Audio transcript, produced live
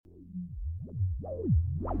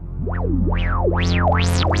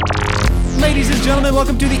Ladies and gentlemen,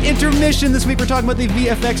 welcome to the intermission. This week we're talking about the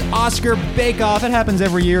VFX Oscar Bake Off. It happens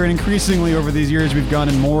every year, and increasingly over these years we've gone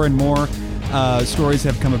in more and more stories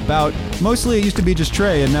have come about. Mostly it used to be just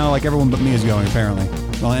Trey, and now like everyone but me is going, apparently.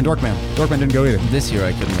 Well, and Dorkman. Dorkman didn't go either. This year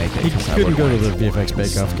I couldn't make it. He couldn't go to the VFX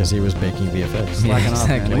Bake Off because he was baking VFX. Yeah,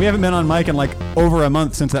 exactly. We haven't been on mic in like over a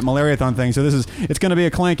month since that Malariathon thing, so it's going to be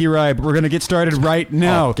a clanky ride, but we're going to get started right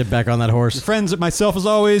now. Oh, get back on that horse. Friends, myself as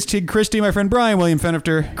always, Tig Christie, my friend Brian William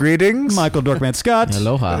Fenifter. Greetings. Michael Dorkman Scott.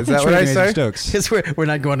 Aloha. Is that what I say? Stokes. Because we're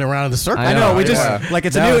not going around in the circle. I know, we just yeah. like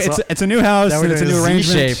it's Now a new house now and we're it's a doing new a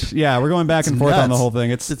arrangement. Z-shape. Yeah, we're going back and forth on the nuts. whole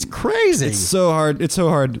thing. It's crazy. It's so hard. It's so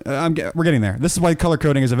hard. We're getting there. This is why color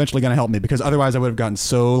coding is eventually going to help me, because otherwise I would have gotten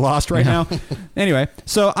so lost right now. Anyway,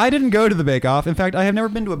 so I didn't go to the Bake Off. In fact, I have never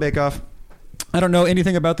been to a Bake Off. I don't know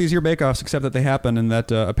anything about these year bake-offs except that they happen and that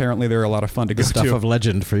apparently they're a lot of fun to go stuff to. of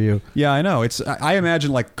legend for you. Yeah, I know. I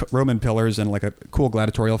imagine like Roman pillars and like a cool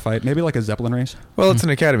gladiatorial fight, maybe like a Zeppelin race. Well, it's an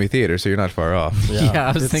Academy Theater, so you're not far off. Yeah,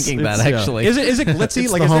 I was thinking that actually. Is it glitzy?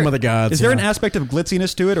 It's like the is home there- of the gods, Is there an yeah. aspect of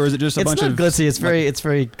glitziness to it, or is it just a It's bunch not of glitzy. It's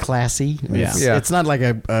very classy. Yeah. Yeah. It's not like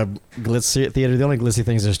a glitzy theater. The only glitzy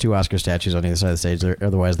thing is there's two Oscar statues on either side of the stage.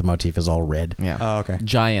 Otherwise, the motif is all red. Yeah. Oh, okay.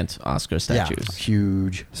 Giant Oscar statues. Yeah,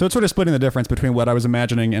 huge. So it's sort of splitting the difference between what I was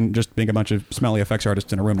imagining and just being a bunch of smelly effects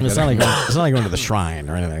artists in a room It's together. not like going to the shrine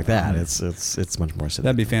or anything like that. It's much more silly.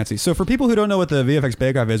 That'd be fancy. So for people who don't know what the VFX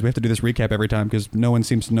Bake Off is, we have to do this recap every time because no one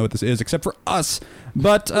seems to know what this is except for us.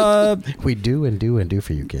 But We do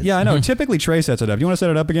for you kids. yeah, I know. Typically Trey sets it up. You want to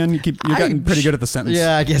set it up again? You've gotten pretty good at the sentence.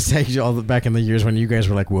 Yeah, I guess back in the years when you guys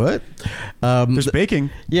were like, what? There's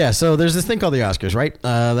baking. Yeah, so there's this thing called the Oscars, right?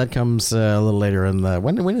 That comes a little later in the...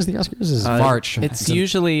 When is the Oscars? Is March. It's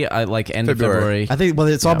usually like end of February. February. I think, well,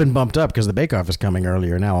 it's all been bumped up because the Bake Off is coming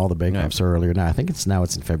earlier now. All the Bake Offs are earlier now. I think it's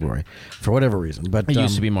in February for whatever reason. But It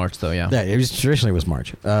used to be March though, yeah. Yeah, traditionally was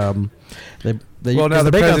March. Well, now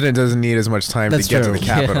the president doesn't need as much time to That's get true. to the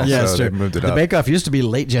Capitol, Yeah, so true. they moved it the up. Bake Off used to be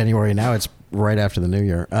late January. Now it's right after the New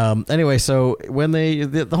Year. Anyway, so when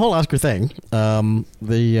the whole Oscar thing,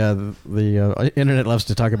 the internet loves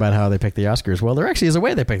to talk about how they pick the Oscars. Well, there actually is a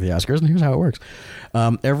way they pick the Oscars, and here's how it works.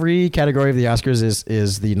 Every category of the Oscars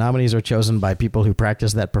is the nominees are chosen by people who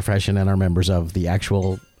practice that profession and are members of the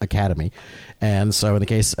actual Academy. And so in the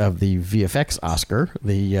case of the VFX Oscar,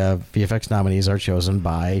 the VFX nominees are chosen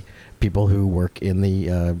by people who work in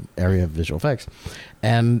the area of visual effects.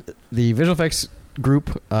 And the visual effects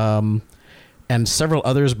group and several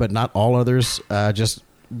others, but not all others, just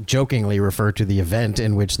jokingly refer to the event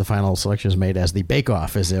in which the final selection is made as the Bake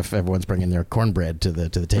Off, as if everyone's bringing their cornbread to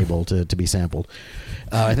the table to be sampled.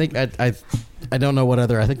 I think I don't know what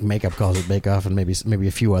other. I think Makeup calls it Bake Off, and maybe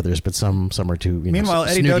a few others, but some are too. Meanwhile,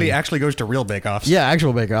 Eddie snooty. Doty actually goes to real Bake Offs. Yeah,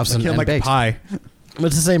 actual Bake Offs and like bakes. a pie. But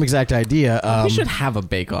it's the same exact idea. We should have a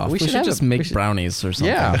bake-off. We should have just a- make we should- brownies or something.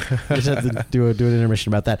 Yeah, we just have to do an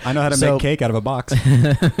intermission about that. I know how to make cake out of a box.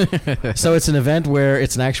 So it's an event where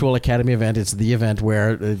it's an actual Academy event. It's the event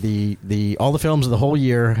where all the films of the whole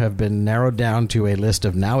year have been narrowed down to a list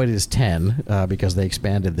of, now it is 10 because they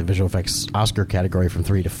expanded the visual effects Oscar category from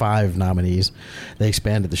 3 to 5 nominees. They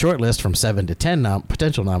expanded the short list from 7 to 10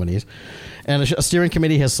 potential nominees. And a steering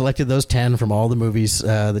committee has selected those 10 from all the movies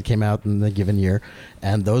that came out in the given year.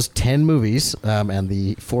 And those 10 movies and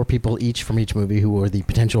the 4 people each from each movie who are the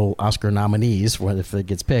potential Oscar nominees, if it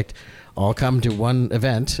gets picked, all come to one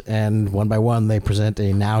event. And one by one, they present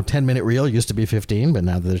a now 10-minute reel. Used to be 15, but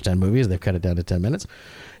now that there's 10 movies, they've cut it down to 10 minutes.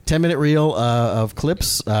 10-minute reel of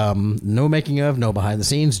clips, no making of, no behind the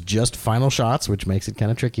scenes, just final shots, which makes it kind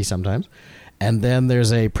of tricky sometimes. And then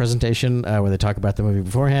there's a presentation where they talk about the movie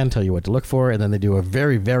beforehand, tell you what to look for, and then they do a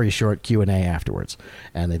very, very short Q&A afterwards.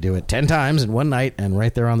 And they do it 10 times in one night, and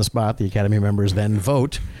right there on the spot, the Academy members then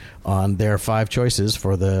vote on their 5 choices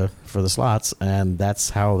for the slots, and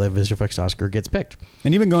that's how the Visual Effects Oscar gets picked.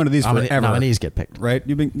 And you've been going to these forever. Nominees get picked. Right?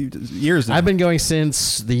 Years now. I've been going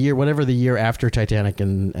since the year after Titanic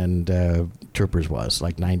and Troopers was,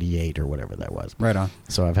 like 98 or whatever that was. Right on.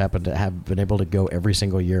 So I've happened to have been able to go every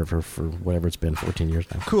single year for whatever it's been, 14 years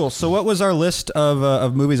now. Cool. So what was our list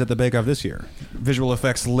of movies at the Bake Off this year? Visual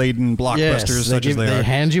effects laden blockbusters such as they they are.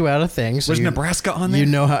 hand you out a thing. So Was you, Nebraska on there? You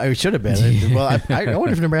know how it should have been. Well, I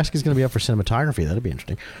wonder if Nebraska's going to be up for cinematography. That'd be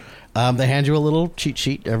interesting. They hand you a little cheat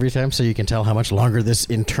sheet every time so you can tell how much longer this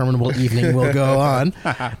interminable evening will go on.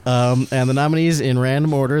 And the nominees in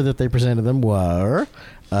random order that they presented them were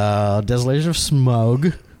Desolation of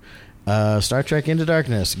Smaug, Star Trek Into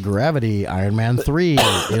Darkness, Gravity, Iron Man 3,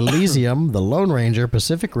 Elysium, The Lone Ranger,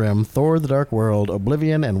 Pacific Rim, Thor: The Dark World,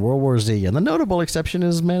 Oblivion, and World War Z. And the notable exception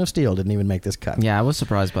is Man of Steel. Didn't even make this cut. Yeah, I was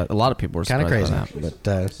surprised, but a lot of people were Kind surprised of crazy. by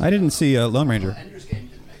that. But I didn't see Lone Ranger.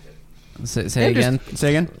 Say again. Say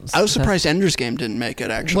again. I was surprised Ender's Game didn't make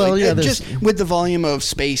it, actually. Well, yeah, just with the volume of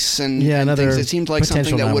space and another things, it seemed like something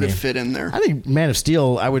potential that would have nominee. fit in there. I think Man of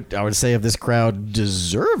Steel, I would say of this crowd,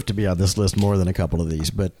 deserved to be on this list more than a couple of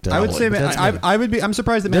these. But I would say but that's me. I would be. I'm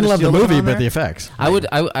surprised that Man Didn't of love Steel the wasn't movie, on but there. the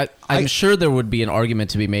effects. I'm sure there would be an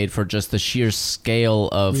argument to be made for just the sheer scale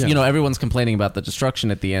of, everyone's complaining about the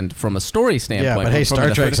destruction at the end from a story standpoint. Yeah, but hey, from Star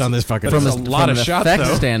an Trek's effects- on this fucking from list. a There's a lot of from an shots, effects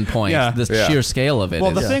though. standpoint, Yeah. the sheer scale of it.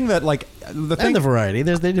 Well, the is- thing that like the thing. And the variety.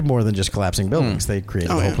 They did more than just collapsing buildings. They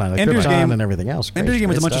created the whole planet of Ender's Krypton Game- and everything else. Ender's Game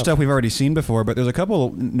was a Great bunch of stuff we've already seen before, but there's a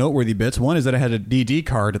couple noteworthy bits. One is that it had a DD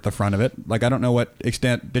card at the front of it. Like, I don't know what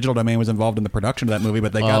extent Digital Domain was involved in the production of that movie,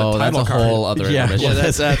 but they got a that's title a card. whole other Yeah, issue. well,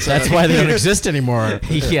 that's why they don't exist anymore.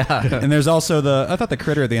 Yeah. And there's also I thought the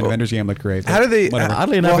critter at the end of Ender's Game looked great. How do they? Whatever.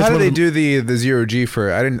 Oddly enough, it's how do one they of do the zero G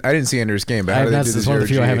for? I didn't see Ender's Game, but how do they do the That's zero one of the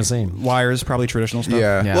few G? I haven't seen. Wires, probably traditional stuff.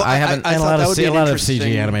 Yeah. Yeah, Well, I haven't. I And a thought lot that of would be an CG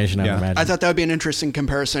interesting animation, I Yeah. would imagine. I thought that would be an interesting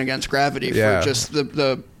comparison against Gravity Yeah. for just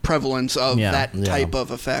the prevalence of Yeah. that Yeah. type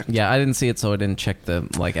of effect. Yeah, I didn't see it, so I didn't check the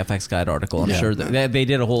FX Guide article. I'm Yeah. sure that they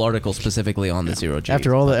did a whole article specifically on the zero G.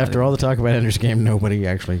 After all the talk about Ender's Game, nobody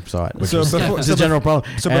actually saw it. Which So is before- it's so a general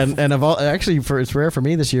problem. so And of all, actually, it's rare for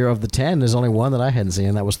me this year. Of the 10, there's only one that I hadn't seen,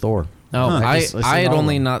 and that was Thor. No, Huh.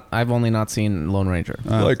 I've only not seen Lone Ranger.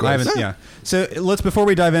 Likewise. I haven't. Yeah. So let's before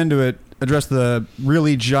we dive into it, address the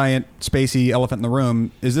really giant spacey elephant in the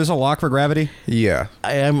room. Is this a lock for Gravity? Yeah.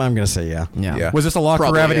 I'm going to say yeah. Yeah. Was this a lock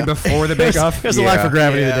Probably, for Gravity yeah. before the Bake Off? It was a lot Yeah. for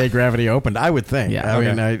Gravity Yeah. the day Gravity opened, I would think. Yeah. I Okay.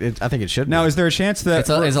 mean, I think it should Now, be. is there a chance that It's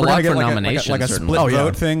a we're lot gonna get for like nomination, like a certainly. split Oh, yeah.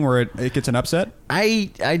 vote thing where it gets an upset? I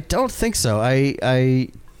don't think so. I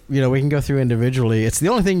we can go through individually. It's the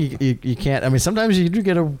only thing you can't. I mean, sometimes you do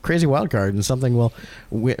get a crazy wild card, and something will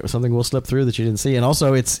slip through that you didn't see. And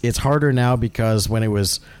also, it's harder now because when it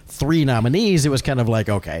was 3 nominees, it was kind of like,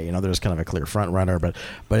 okay, there's kind of a clear front runner, but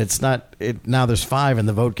it's not. Now there's 5, and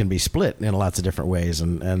the vote can be split in lots of different ways,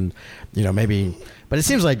 and maybe. But it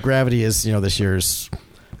seems like Gravity is this year's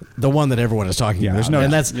the one that everyone is talking about. There's no,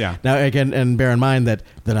 and that's yeah. now again, and bear in mind that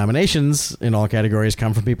the nominations in all categories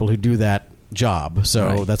come from people who do that job. So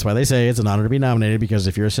Right. that's why they say it's an honor to be nominated, because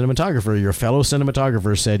if you're a cinematographer, your fellow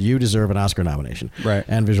cinematographer said you deserve an Oscar nomination. Right.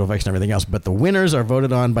 And visual effects and everything else. But the winners are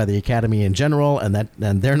voted on by the Academy in general, and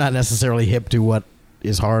they're not necessarily hip to what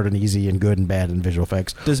is hard and easy and good and bad in visual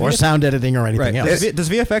effects or sound editing or anything Right. else. Does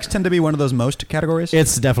VFX tend to be one of those most categories?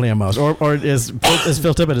 It's definitely a most, or as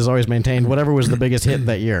Phil Tippett has always maintained, whatever was the biggest hit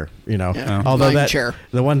that year. Yeah. Although Mind share.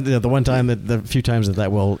 the one time the few times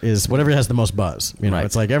that will is whatever has the most buzz. Right.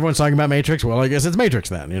 It's like everyone's talking about Matrix. Well, I guess it's Matrix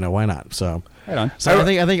then. Why not? So, Right on. so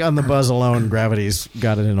I think on the buzz alone, Gravity's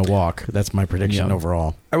got it in a walk. That's my prediction Yeah.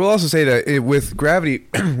 overall. I will also say that with Gravity,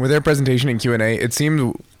 with their presentation in Q&A, it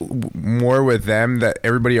seemed more with them that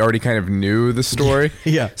everybody already kind of knew the story.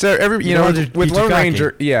 Yeah. So You don't have to with be too Lone cocky.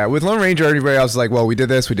 Ranger, with Lone Ranger, everybody else is like, well, we did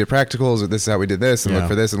this, we did practicals, or this is how we did this, and Yeah. look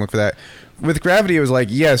for this and look for that. With Gravity, it was like,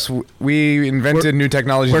 yes, we invented new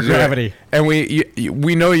technology. we're to do it, Gravity. and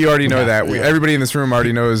we know you already know that. Everybody in this room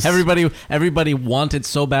already knows. Everybody wanted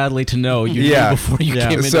so badly to know you knew before you Yeah.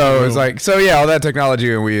 came into the So room. it's like, all that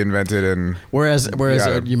technology we invented, and Whereas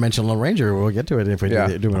Yeah. you mentioned Lone Ranger, we'll get to it if we Yeah.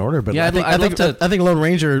 do an order. But Yeah, I I'd think Lone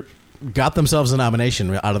Ranger got themselves a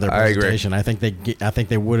nomination out of their I agree. presentation. I think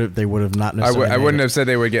they would have not necessarily. I made wouldn't it. have said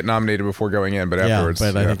they would get nominated before going in, but afterwards.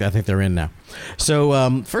 Yeah, but I think they're in now.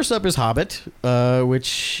 So first up is Hobbit,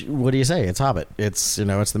 which what do you say? It's Hobbit. It's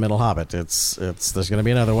it's the middle Hobbit. It's there's going to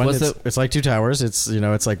be another one. It's like Two Towers. It's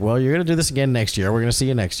it's like, well, you're going to do this again next year. We're going to see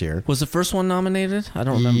you next year. Was the first one nominated? I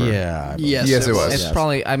don't remember. Yeah. Yes, Yes, it was. It's Yes.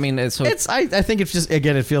 probably. I mean, it's I think it's just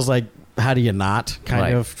again it feels like how do you not kind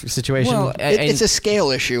Right. of situation. Well, It's a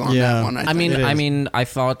scale issue on Yeah. that one. I mean, It is. I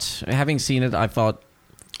thought, having seen it, I thought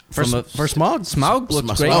for Smaug, Smaug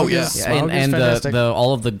looks great. Smaug is- Smaug is and fantastic. the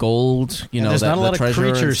all of the gold, And there's not a the lot of treasure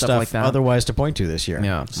and creature stuff like that. otherwise to point to this year.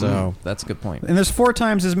 Yeah, So that's a good point. And there's 4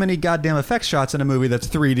 times as many goddamn effects shots in a movie that's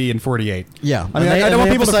 3D and 48. yeah, I mean, and I don't they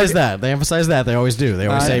want people to emphasize forget- that. They emphasize that. They always do. They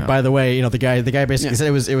always say, know. by the way, the guy basically said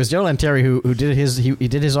it was Joe Lanteri who did he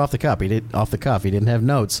did his off the cuff. He didn't have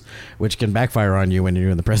notes, which can backfire on you when you're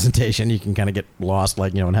doing the presentation. You can kind of get lost,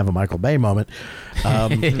 and have a Michael Bay moment,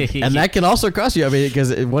 and that can also cost you. I mean,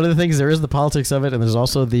 because one of the things there is the politics of it, and there's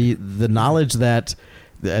also the knowledge that,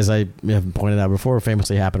 as I have pointed out before,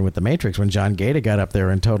 famously happened with The Matrix when John Gaeta got up there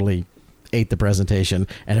and totally ate the presentation,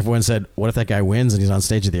 and everyone said, "What if that guy wins and he's on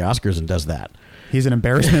stage at the Oscars and does that?" He's an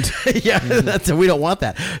embarrassment. Yeah, we don't want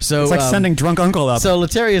that. So it's like sending drunk uncle up. So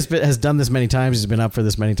Lettieri has done this many times. He's been up for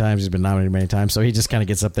this many times. He's been nominated many times. So he just kind of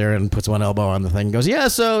gets up there and puts one elbow on the thing and goes, yeah,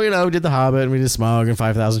 so, we did The Hobbit and we did Smog and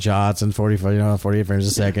 5,000 shots and 48 frames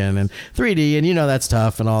a second and 3D and that's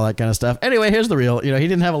tough and all that kind of stuff. Anyway, here's the real. He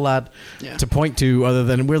didn't have a lot to point to other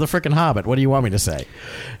than we're the frickin' Hobbit. What do you want me to say?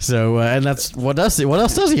 So and that's what else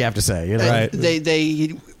does he have to say? Right.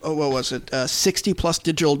 They what was it? 60 plus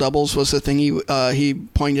digital doubles was the thing he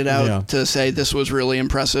pointed out to say this was really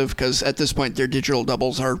impressive because at this point their digital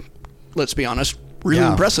doubles are, let's be honest, really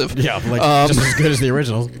impressive. Yeah, just as good as the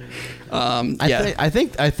originals. I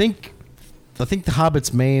think The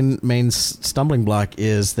Hobbit's main stumbling block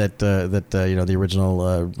is that the original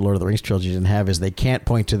Lord of the Rings trilogy didn't have is they can't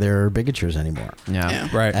point to their bigatures anymore. Yeah.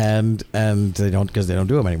 Right. And they don't because they don't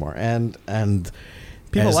do them anymore. And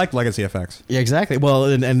people like legacy effects. Yeah, exactly. Well,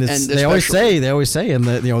 and they always say in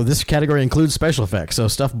the this category includes special effects. So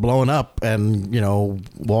stuff blowing up and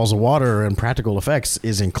walls of water and practical effects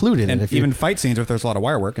is included. And even fight scenes if there's a lot of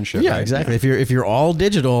wire work and shit. Yeah, right? exactly. Yeah. If you're all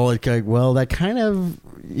digital, that kind of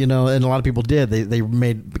and a lot of people did. They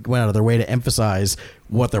went out of their way to emphasize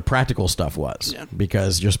what their practical stuff was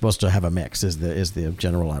because you're supposed to have a mix is the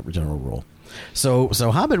general rule. So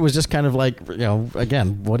Hobbit was just kind of like,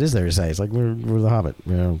 again, what is there to say? It's like we're the Hobbit.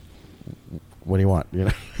 What do you want?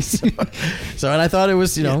 So and I thought it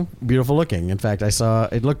was beautiful looking. In fact, I saw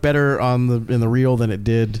it looked better in the reel than it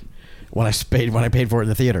did when I paid for it in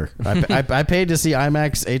the theater. I paid to see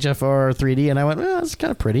IMAX HFR 3D, and I went, well, that's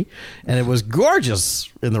kind of pretty, and it was gorgeous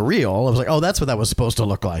in the reel. I was like, oh, that's what that was supposed to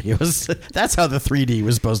look like. That's how the 3D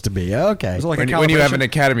was supposed to be. Okay, like when you have an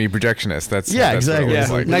Academy projectionist, that's exactly. What it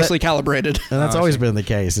was like. Nicely calibrated. And that's always been the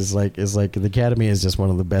case. It's like the Academy is just one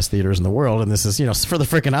of the best theaters in the world, and this is for the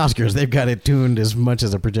frickin' Oscars. They've got it tuned as much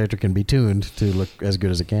as a projector can be tuned to look as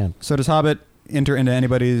good as it can. So does Hobbit enter into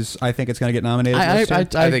anybody's? I think it's going to get nominated. I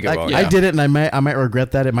think it will. I did it, and I might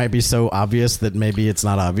regret that. It might be so obvious that maybe it's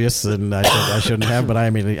not obvious, and I shouldn't have. But I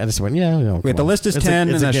just went, Wait, the list is 10,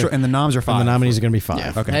 and the noms are 5. And the nominees are going to be 5.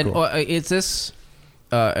 Yeah. Okay, and cool. is this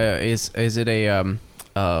is it a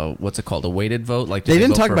what's it called? A weighted vote? Like they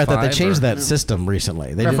didn't talk about that. They 5, changed that system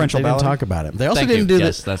recently. They didn't talk about it. They also didn't do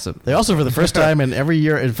this. They also, for the first time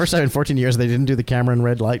in 14 years, they didn't do the Cameron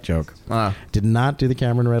red light joke. Did not do the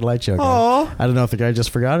Cameron red light joke. Aww. I don't know if the guy just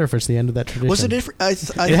forgot or if it's the end of that tradition. Was it different?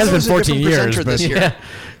 It has been 14 years, but this year. yeah.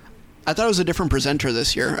 I thought it was a different presenter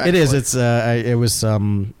this year. Actually. It is. It was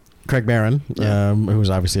Craig Barron, who's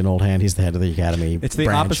obviously an old hand. He's the head of the Academy. It's the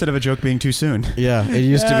branch. opposite of a joke being too soon. Yeah, it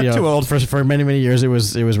used to be too old. for many years. It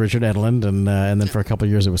was Richard Edlund, and then for a couple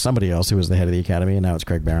of years it was somebody else who was the head of the Academy, and now it's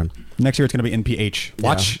Craig Barron. Next year it's going to be NPH.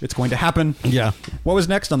 Watch, it's going to happen. Yeah. What was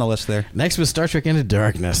next on the list there? Next was Star Trek Into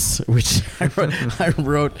Darkness, which I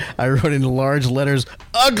wrote in large letters,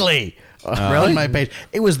 ugly. On my page,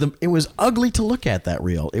 it was ugly to look at. That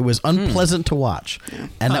reel, it was unpleasant to watch,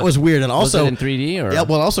 and that was weird. And also was it in 3D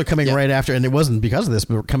or also coming right after, and it wasn't because of this,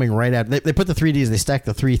 but coming right after. They put the 3Ds, they stacked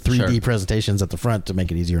the 3D presentations at the front to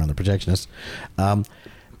make it easier on the projectionists.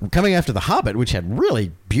 Coming after The Hobbit, which had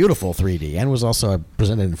really beautiful 3D and was also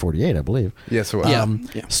presented in 48, I believe. Yes, it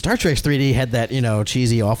was. Star Trek's 3D had that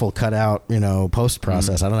cheesy, awful cutout post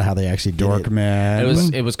process. I don't know how they actually did Dork it. man.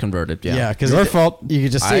 It was converted. Yeah, because your fault. You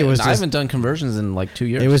could just see it was. I haven't done conversions in like 2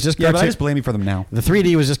 years. It was just but I just blame you for them now. The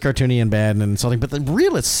 3D was just cartoony and bad and insulting, but the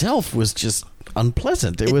reel itself was just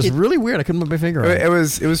unpleasant. It was really weird. I couldn't put my finger on it. It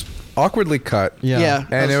was awkwardly cut. Yeah.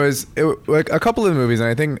 And it was like a couple of the movies, and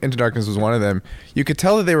I think Into Darkness was one of them. You could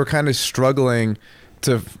tell that they were kind of struggling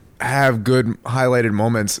to have good highlighted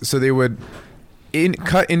moments, so they would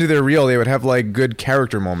cut into their reel. They would have like good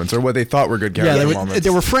character moments, or what they thought were good character moments.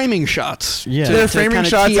 There were framing shots. Yeah, they're framing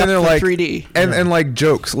shots, and they're like 3D, and like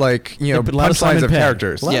jokes, like punchlines of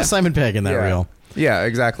characters. A lot of Simon Pegg in that reel. Yeah,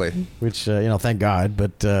 exactly. Which thank God,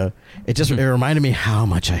 but it reminded me how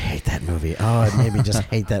much I hate that movie. Oh, it made me just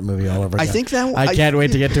hate that movie all over again. I think that I can't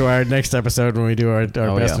wait to get to our next episode when we do our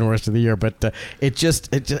best and worst of the year. But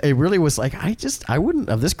it really was like I wouldn't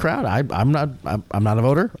of this crowd. I'm not a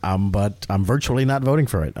voter. But I'm virtually not voting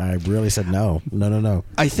for it. I really said no.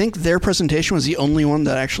 I think their presentation was the only one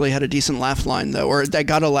that actually had a decent laugh line though, or that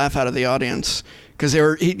got a laugh out of the audience. Because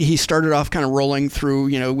he started off kind of rolling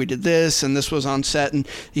through, we did this and this was on set, and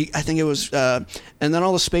I think it was, and then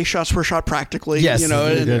all the space shots were shot practically. Yes, it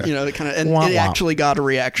actually got a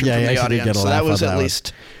reaction from the audience. So that was at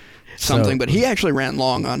least. something, So- but he actually ran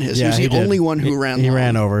long on his. Yeah, he was the did. only one who ran He long.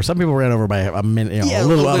 ran over. Some people ran over by a minute, Yeah, a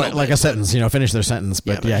little, a little like bit, a sentence, finish their sentence.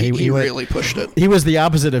 But Yeah, yeah, he went- really pushed it. He was the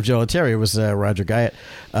opposite of Joe Lettieri. It was Roger Guyatt.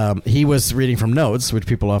 He was reading from notes, which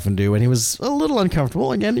people often do, and he was a little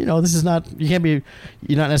uncomfortable. Again, this is not, you're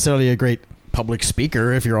not necessarily a great public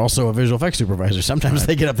speaker if you're also a visual effects supervisor. Sometimes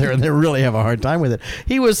they get up there and they really have a hard time with it.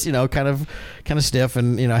 He was, kind of stiff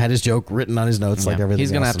and, had his joke written on his notes like everything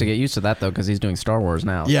He's going to else. have to get used to that, though, because he's doing Star Wars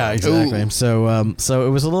now. Yeah, exactly. Ooh. So it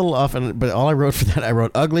was a little off, but all I wrote for that, I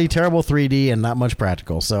wrote ugly, terrible 3D, and not much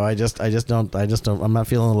practical. So I just don't. I'm not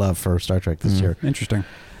feeling the love for Star Trek this year. Interesting.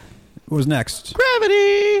 What was next?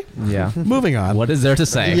 Gravity. Yeah. Moving on. What is there to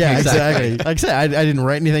say? Yeah, exactly. Like I said, I didn't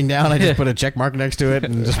write anything down. I just put a check mark next to it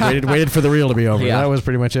and just waited for the reel to be over. Yeah. That was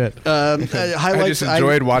pretty much it. Highlights. I just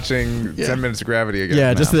enjoyed watching Yeah. 10 Minutes of Gravity again.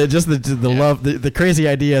 Yeah, just the love, the crazy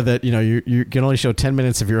idea that you can only show 10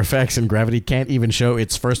 minutes of your effects, and Gravity can't even show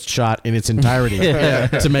its first shot in its entirety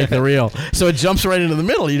to make the reel. So it jumps right into the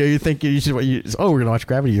middle. You think you should. We're gonna watch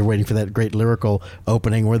Gravity. You're waiting for that great lyrical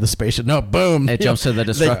opening where the spaceship. No, boom! It jumps to the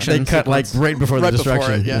destruction They cut like sequence. right before the Right before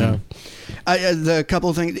destruction. it, yeah. The couple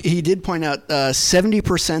of things he did point out: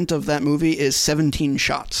 70% of that movie is 17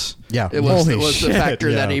 shots. Yeah. it was Holy the shit, factor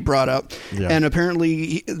yeah. that he brought up. Yeah. And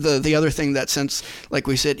apparently, the other thing that, since, like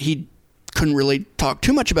we said, he couldn't really talk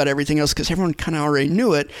too much about everything else because everyone kind of already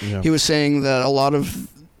knew it. Yeah. He was saying that a lot of,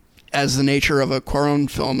 as the nature of a Cuarón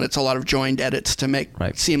film, it's a lot of joined edits to make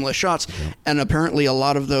Right. seamless shots. And apparently a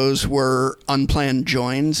lot of those were unplanned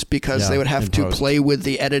joins because Yeah, they would have in to post. play with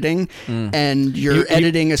the editing. And you're He-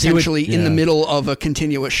 editing he would- essentially in the yeah. middle of a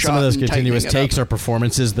continuous shot. Some of those and continuous tightening it up. takes are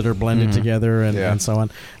performances that are blended together and so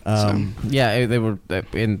on. Yeah, they were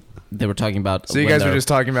they were talking about. So you when guys were they're- just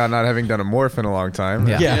talking about not having done a morph in a long time.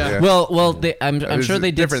 Yeah. Yeah. Well, I'm was sure a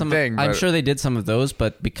they did different some. thing, I'm but- sure they did some of those,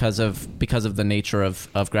 but because of the nature of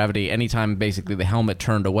Gravity, anytime basically the helmet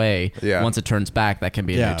turned away, Yeah. once it turns back, that can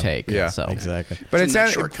be a Yeah. new take. Yeah. So Exactly. But Some it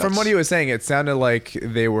sounded, shortcuts. from what he was saying, it sounded like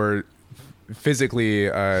they were physically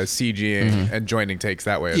CGing and joining takes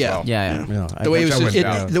that way as Yeah. well. Yeah. You know, The way, I went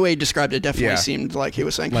down. the way he described it definitely Yeah. seemed like he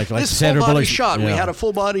was saying, Like this Sandra full body Bullock's- shot, we yeah. had a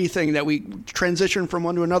full body thing that we transitioned from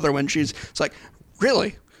one to another when it's like,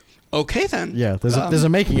 really? Okay then. Yeah, there's a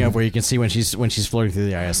making of where you can see when she's floating through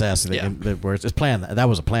the ISS, Yeah. where it's planned. That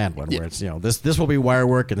was a planned one where it's this will be wire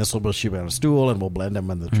work and this will shoot on a stool and we'll blend them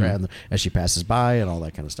in the trend as she passes by and all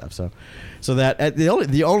that kind of stuff. So that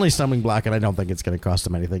the only stumbling block, and I don't think it's going to cost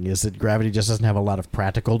them anything, is that Gravity just doesn't have a lot of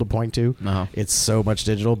practical to point to. Uh-huh. It's so much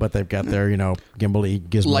digital, but they've got their gimbal-y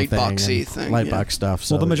gizmo Lightboxy thing, lightbox yeah. stuff.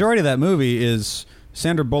 So Well, the majority of that movie is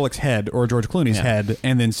Sandra Bullock's head or George Clooney's Yeah. head,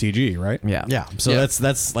 and then CG, right? Yeah. Yeah, so Yeah.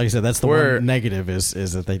 that's like I said, that's the Or- one negative is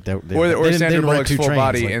that they don't. Or they didn't Sandra rent Bullock's two full trains,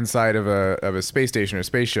 body like, inside of a space station or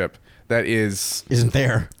spaceship that is isn't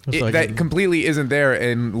there. It's like- that completely isn't there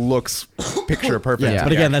and looks picture perfect. Yeah, to but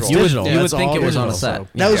the again, that's actual- digital. You would That's think all it was on a digital, set. so-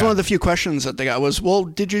 That was Yeah. one of the few questions that they got was, well,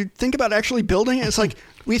 did you think about actually building it? It's like,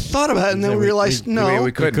 we thought about it and then we realized, no.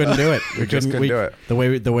 we couldn't do it. We just couldn't do it. The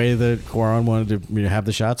way the Cuarón wanted to have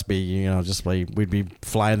the shots be, just like we'd be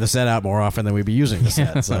flying the set out more often than we'd be using the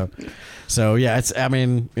set. So yeah, it's. I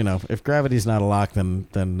mean, if Gravity's not a lock, then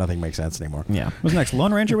nothing makes sense anymore. Yeah. What's next?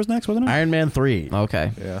 Lone Ranger was next, wasn't it? Iron Man 3.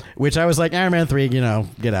 Okay. Yeah. Which I was like, Iron Man 3, get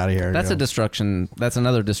out of here. That's a destruction. That's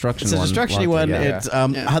another destruction. It's a one. destruction-y one. Yeah. It's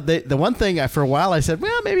Yeah. how the one thing for a while I said,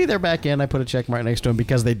 well, maybe they're back in. I put a check mark next to them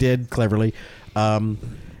because they did cleverly,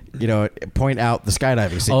 point out the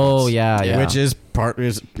skydiving sequence. Oh, yeah. Which is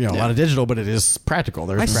a lot of digital, but it is practical.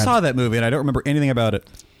 There's I saw that movie and I don't remember anything about it.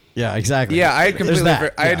 Yeah, exactly. Yeah, I had There's completely.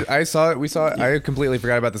 that. I saw it. We saw it. I completely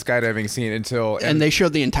forgot about the skydiving scene until And they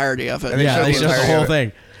showed the entirety of it. And they Yeah, showed they the showed the entirety whole of it.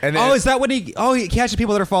 thing. And then, Is that when he catches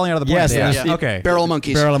people that are falling out of the plane? Yes, Yeah. Yeah. Okay. Barrel of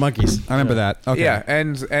monkeys. Barrel of monkeys. I remember that. Okay. Yeah,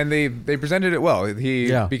 and they presented it well.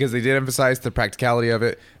 Because they did emphasize the practicality of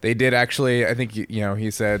it. They did actually. I think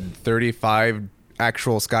he said 35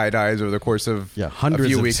 actual skydives over the course of Hundreds a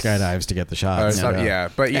few of weeks. skydives to get the shots.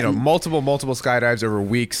 But multiple skydivs over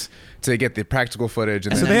weeks to get the practical footage.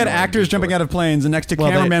 And So they had actors jumping out of planes and next to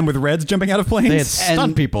cameramen with reds jumping out of planes? They had stunt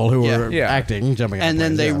And- people who Yeah. were Yeah. acting, jumping out And of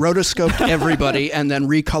then planes, they yeah. rotoscoped everybody and then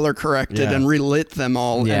recolor corrected Yeah. and relit them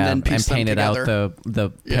all Yeah, and then pieced them painted together. out the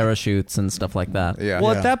parachutes and stuff like that. Yeah.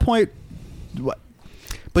 Well, Yeah. at that point,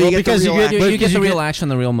 But Well, you get because the you real get- You, act- you get because the you real get- action,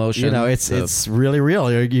 the real motion. It's really real.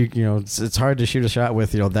 It's hard to shoot a shot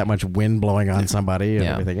with that much wind blowing on somebody and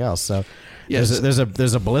Yeah. everything else. So Yes. there's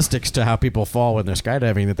a ballistics to how people fall when they're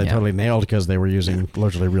skydiving that they Yeah. totally nailed because they were using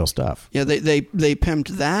largely real stuff. Yeah, they pimped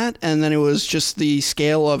that, and then it was just the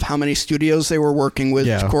scale of how many studios they were working with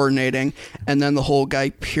coordinating, and then the whole Guy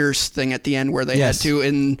Pearce thing at the end where they Yes. had to,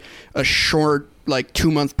 in a short like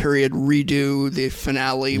 2-month period redo the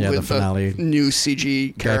finale with a new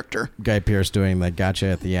CG character. Guy Pearce doing the gotcha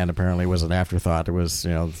at the end apparently was an afterthought. It was,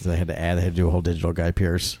 they had to do a whole digital Guy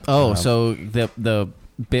Pearce. Oh, so the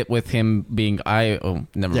bit with him being never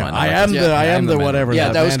mind. I am the whatever.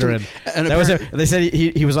 Yeah, that was Mandarin. That was it. They said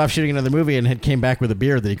he was off shooting another movie and had came back with a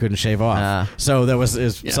beard that he couldn't shave off. So that was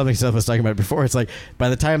something Seth was talking about before. It's like by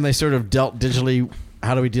the time they sort of dealt digitally.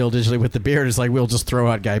 How do we deal digitally with the beard? It's like we'll just throw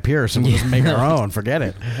out Guy Pearce and we'll just make our own. Forget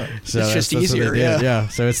it. So it's just easier. Yeah.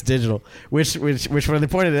 So it's digital. Which when they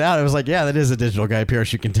pointed it out, it was like, yeah, that is a digital Guy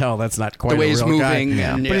Pearce. You can tell that's not quite the way a he's real moving.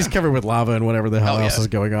 guy. But he's covered with lava and whatever the hell else is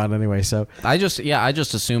going on anyway. So I just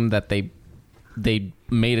assumed that they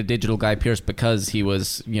made a digital Guy Pearce because he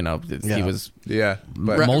was he was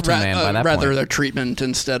multi-man by that rather point. their treatment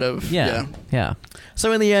instead of yeah.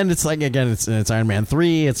 So in the end, it's like again, it's Iron Man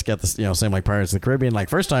 3. It's got this same like Pirates of the Caribbean. Like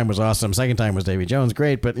first time was awesome, second time was Davy Jones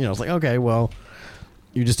great, but it's like okay, well,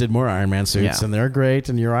 you just did more Iron Man suits and they're great,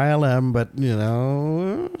 and you're ILM, but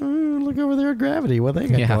look over there at Gravity, what they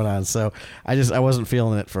got going on. So I wasn't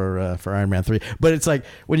feeling it for Iron Man 3. But it's like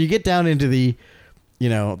when you get down into the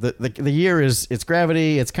the year it's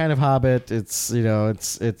Gravity, it's kind of Hobbit, it's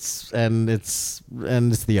it's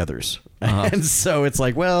the others. And so it's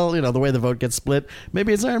like, well, the way the vote gets split,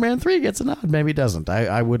 maybe it's Iron Man 3 gets a nod, maybe it doesn't.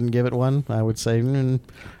 I wouldn't give it one. I would say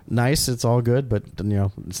nice, it's all good, but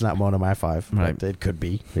it's not one of my 5. Right. It could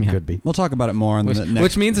be. It could be. We'll talk about it more on the next.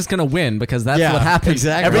 Which means it's going to win because that's what happens.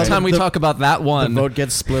 Exactly. Every time we talk about that one, the vote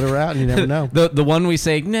gets split around. You never know. the one we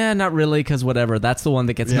say, nah, not really, because whatever. That's the one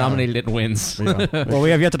that gets nominated. It wins. Well,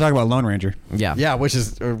 we have yet to talk about Lone Ranger. Yeah, which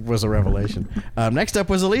was a revelation. Next up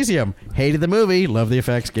was Elysium. Hated the movie, loved the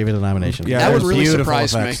effects, gave it a nomination. Yeah, that would really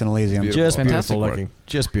surprise me. In Elysium. Just fantastic beautiful looking.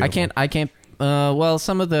 Just beautiful. I can't. Well,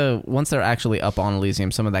 some of the once they're actually up on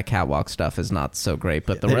Elysium, some of that catwalk stuff is not so great.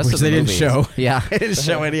 But the rest of the movie, didn't show. Yeah, they didn't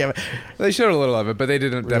show any of it. They showed a little of it, but they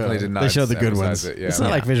definitely did not. They showed the good ones. It's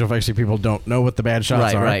not like visual effects people don't know what the bad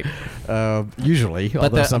shots are. Right. Usually,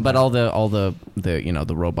 but all the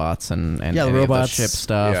the robots and the robots, the ship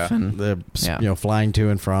stuff and the flying to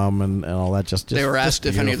and from and all that. Just they were asked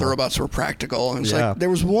if any of the robots were practical, and it's like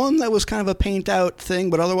there was one that was kind of a paint out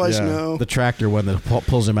thing, but otherwise no. The tractor one that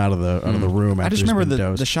pulls him out of the room. I just remember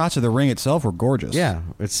the shots of the ring itself were gorgeous. Yeah,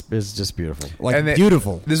 it's just beautiful.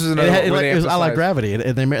 Beautiful. This is another. It was I like Gravity, and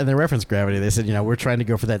they referenced Gravity. They said, we're trying to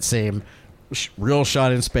go for that same real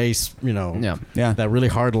shot in space. That really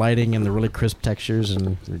hard lighting and the really crisp textures,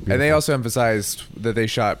 and they also emphasized that they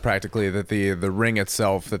shot practically that the ring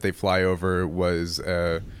itself that they fly over was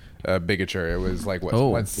a bigature. It was like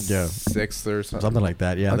 1/6 or something like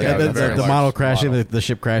that. Yeah, okay. the model crashing, the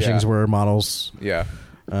ship crashings were models. Yeah.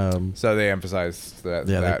 So they emphasized that.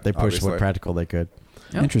 Yeah, they pushed what practical they could.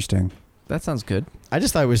 Yep. Interesting. That sounds good. I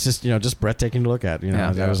just thought it was just breathtaking to look at.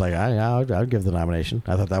 I was like, I'd give the nomination.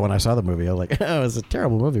 I thought that when I saw the movie, I was like, oh, it's a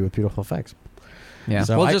terrible movie with beautiful effects. Yeah,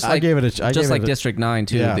 so I gave it a District 9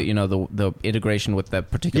 too. Yeah. The integration with that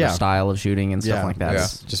particular style of shooting and stuff like that. Yeah.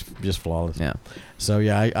 Just flawless. Yeah. So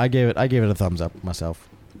I gave it a thumbs up myself.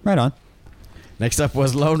 Right on. Next up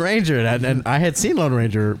was Lone Ranger, and I had seen Lone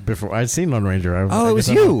Ranger before. I'd seen Lone Ranger. It was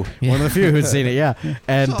you, one of the few who'd seen it. Yeah,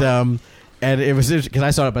 and it was because I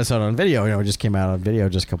saw it on video. It just came out on video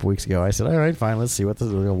just a couple weeks ago. I said, all right, fine, let's see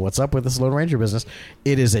what's up with this Lone Ranger business.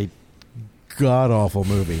 It is a god awful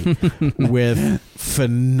movie with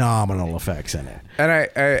phenomenal effects in it. And I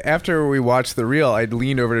after we watched the reel, I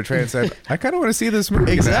leaned over to Trey and said, I kind of want to see this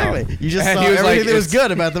movie. Exactly. Now. You just saw everything that was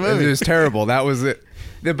good about the movie. It was terrible. That was it.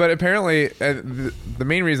 But apparently, the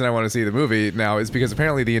main reason I want to see the movie now is because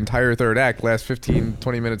apparently the entire third act, last 15,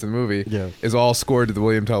 20 minutes of the movie, is all scored to the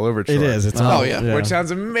William Tell Overture. It is. It's which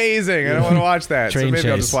sounds amazing. I don't want to watch that. So maybe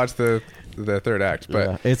I'll just watch the third act.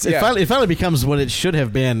 But it finally becomes what it should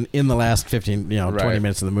have been in the last 15, 20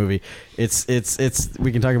 minutes of the movie. It's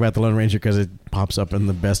we can talk about the Lone Ranger because it pops up in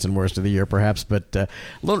the best and worst of the year, perhaps. But the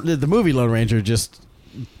movie Lone Ranger just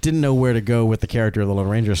didn't know where to go with the character of the Lone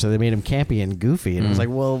Ranger, so they made him campy and goofy, and it was like,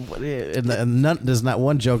 well, there's not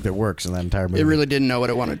one joke that works in that entire movie. It really didn't know what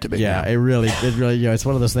it wanted to be. Yeah, it really, it's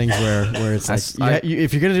one of those things where it's like,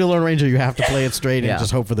 if you're gonna do Lone Ranger, you have to play it straight and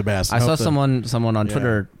just hope for the best. I saw someone on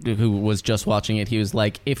Twitter who was just watching it. He was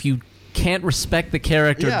like, if you can't respect the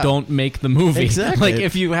character, don't make the movie. Exactly. Like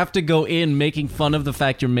if you have to go in making fun of the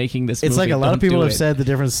fact you're making this movie, it's like a lot of people have it. said the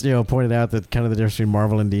difference, pointed out that kind of the difference between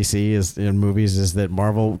Marvel and DC is in movies is that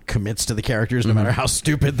Marvel commits to the characters no matter how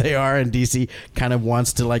stupid they are, and DC kind of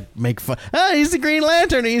wants to like make fun. He's the Green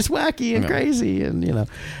Lantern, he's wacky and crazy, and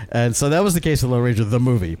and so that was the case with Lone Ranger the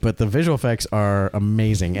movie. But the visual effects are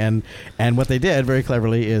amazing, and what they did very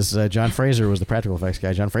cleverly is John Fraser was the practical effects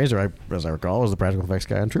guy. John Fraser, as I recall, was the practical effects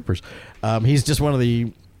guy on Troopers. He's just one of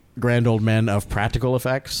the grand old men of practical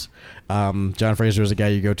effects. John Fraser is a guy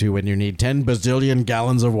you go to when you need 10 bazillion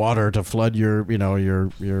gallons of water to flood your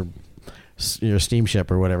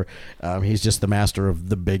steamship or whatever. He's just the master of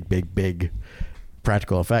the big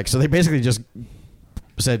practical effects. So they basically just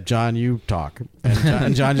said, John, you talk.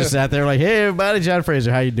 And John just sat there like, hey, everybody, John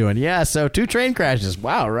Fraser, how you doing? Yeah, so 2 train crashes.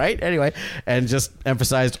 Wow, right? Anyway, and just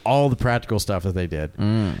emphasized all the practical stuff that they did.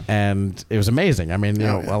 And it was amazing. I mean,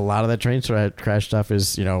 a lot of that train crash stuff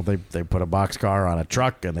is, they put a boxcar on a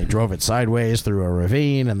truck and they drove it sideways through a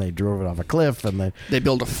ravine and they drove it off a cliff and they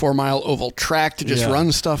built a 4-mile oval track to just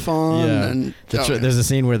run stuff on. Yeah. And there's a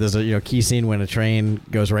scene where there's a key scene when a train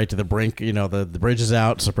goes right to the brink. The bridge is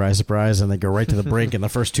out, surprise, surprise, and they go right to the brink and the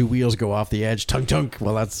first 2 wheels go off the edge. Tunk.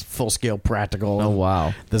 Well, that's full scale practical. Oh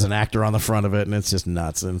wow! There's an actor on the front of it, and it's just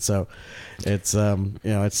nuts. And so, it's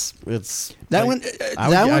it's that like, one.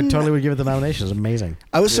 I totally would give it the nomination. It's amazing.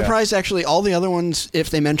 I was surprised actually. All the other ones,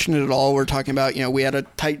 if they mentioned it at all, were talking about we had a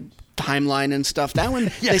tight timeline and stuff. That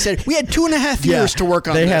one, they said we had 2.5 years to work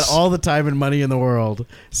on. They had all the time and money in the world.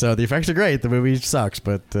 So the effects are great. The movie sucks,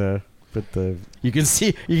 but you can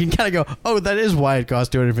kind of go, oh, that is why it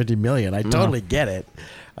cost $250 million. I totally get it.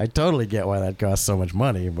 I totally get why that costs so much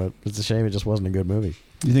money, but it's a shame it just wasn't a good movie.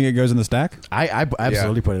 Do you think it goes in the stack? I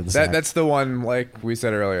absolutely put it in the stack. That's the one, like we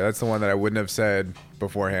said earlier, that's the one that I wouldn't have said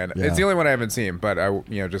beforehand. Yeah. It's the only one I haven't seen, but I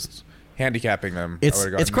just handicapping them. It's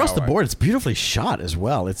across the board. It's beautifully shot as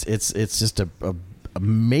well. It's just a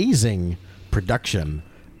amazing production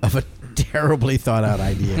of a terribly thought out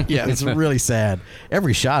idea. Yeah. It's really sad.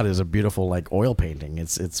 Every shot is a beautiful like oil painting.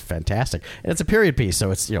 It's fantastic. And it's a period piece, so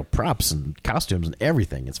it's props and costumes and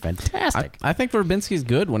everything. It's fantastic. I think Verbinski's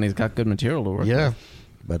good when he's got good material to work with.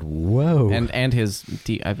 But whoa. And his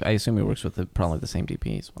I assume he works with probably the same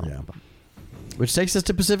DP as well. Yeah. Which takes us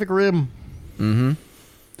to Pacific Rim. Mm-hmm.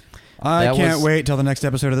 I can't wait till the next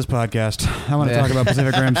episode of this podcast. I want to talk about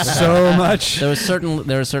Pacific Rim so much. There was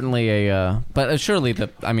certainly a, but surely the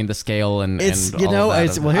scale and it's and all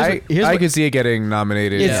of that I could see it getting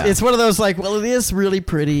nominated. It's one of those like, well, it is really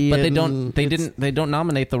pretty, but they don't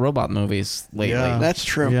nominate the robot movies lately. Yeah, that's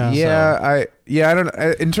true. I don't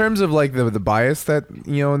know. In terms of like the bias that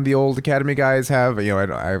the old Academy guys have,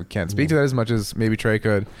 I can't speak to that as much as maybe Trey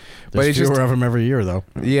could. There's but it's fewer just of them every year, though.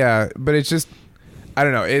 Yeah, but it's just. I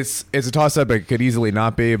don't know. It's a toss up. It could easily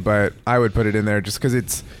not be, but I would put it in there just because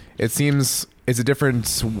it seems it's a different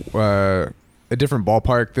ballpark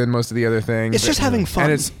than most of the other things. It's just having fun,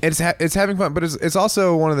 and it's having fun, but it's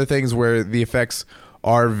also one of the things where the effects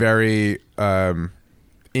are very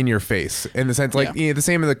in your face in the sense like the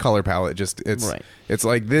same in the color palette. Just it's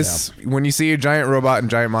like this when you see a giant robot and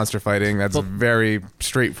giant monster fighting. That's very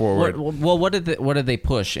straightforward. Well, what did they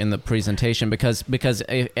push in the presentation? Because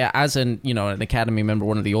as an Academy member,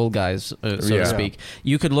 one of the old guys, so to speak,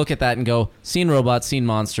 you could look at that and go, seen robots, seen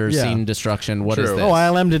monsters, seen destruction. What is this? Oh,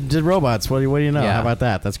 ILM did robots. What do you know? How about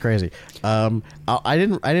that? That's crazy. I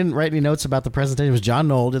didn't write any notes about the presentation. It was John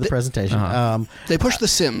Knoll did the presentation. They pushed The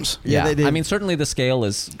Sims. Yeah, I mean certainly the scale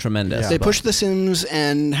is tremendous. They pushed The Sims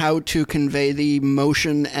and how to convey the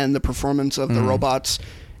motion and the performance of the robots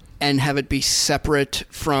and have it be separate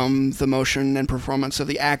from the motion and performance of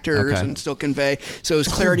the actors and still convey. So it was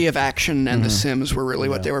clarity of action and The Sims were really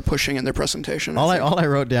what they were pushing in their presentation. All I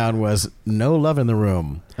wrote down was no love in the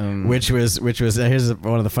room, which was here's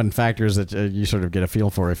one of the fun factors that you sort of get a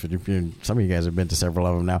feel for if some of you guys have been to several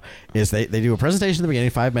of them now, is they do a presentation at the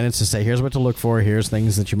beginning, 5 minutes to say here's what to look for, here's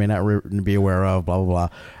things that you may not be aware of, blah, blah, blah.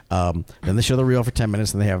 Then they show the reel for 10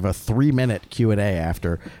 minutes, and they have a 3-minute Q&A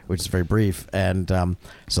after, which is very brief. And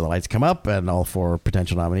so the lights come up, and all 4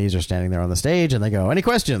 potential nominees are standing there on the stage, and they go, any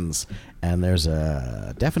questions? And there's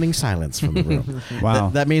a deafening silence from the room. Wow.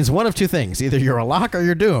 That means one of 2 things. Either you're a lock or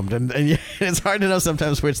you're doomed. And it's hard to know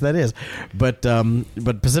sometimes which that is. But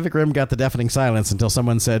Pacific Rim got the deafening silence until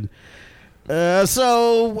someone said, Robots,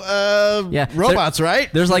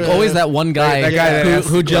 right? There's like always that one guy,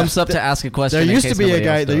 who jumps up to ask a question. There used to be a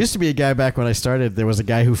guy. There used to be a guy back when I started. There was a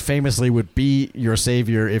guy who famously would be your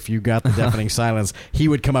savior if you got the deafening silence. He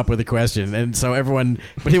would come up with a question, and so everyone.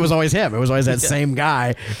 But it was always him. It was always that same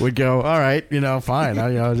guy would go, "All right, fine.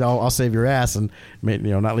 I'll save your ass and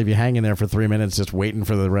not leave you hanging there for 3 minutes just waiting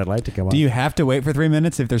for the red light to come on." Do you have to wait for 3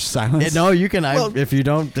 minutes if there's silence? No, you can. If you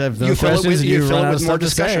don't have no questions, you run out of stuff to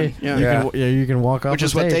say. You can walk off. Which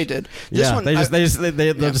is what they did. They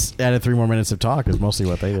just added 3 more minutes of talk. Is mostly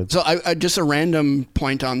what they did. So I just a random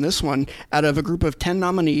point on this one. Out of a group of 10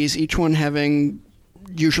 nominees, each one having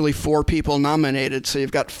usually 4 people nominated, so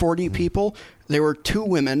you've got 40 people. There were 2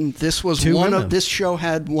 women. This was this show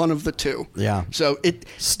had one of the 2. Yeah. So it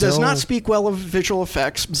does not speak well of visual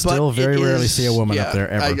effects. Still very rarely see a woman up there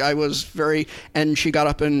ever. I was and she got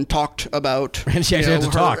up and talked about. And she actually had to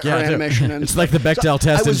talk. Her animation. It's like the Bechdel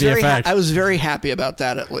test in VFX. I was very happy about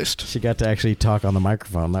that. At least she got to actually talk on the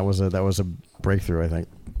microphone. That was a breakthrough, I think.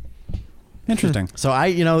 Interesting. So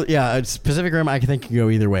Pacific Rim, I think can go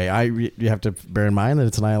either way. You have to bear in mind that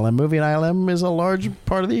it's an ILM movie, and ILM is a large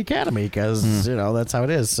part of the Academy because that's how it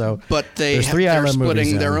is. So, but they're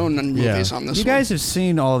splitting their own movies on this. You guys have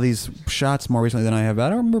seen all these shots more recently than I have. I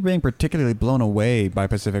don't remember being particularly blown away by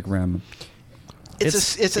Pacific Rim. It's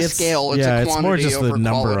a scale. It's a quantity. It's more just over the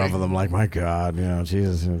number quality. of them. Like, my God,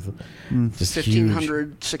 Jesus, just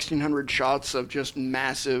 1,600 shots of just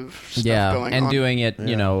massive stuff going on. Doing it.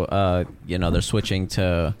 They're switching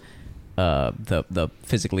to the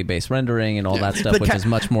physically based rendering and all that stuff, which is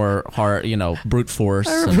much more hard, brute force.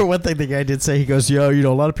 I remember one thing the guy did say. He goes, a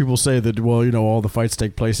lot of people say that, all the fights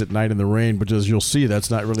take place at night in the rain, but as you'll see,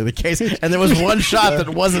 that's not really the case. And there was one shot that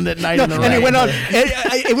wasn't at night in the rain. And it went on.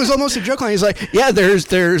 It was almost a joke line. He's like,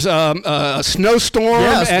 there's a snowstorm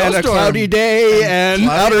and a cloudy day and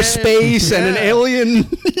outer space and an alien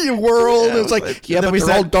world. Yeah, it's like, but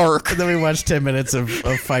they're all dark. And then we watched 10 minutes of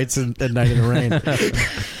fights at night in the rain.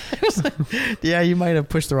 You might have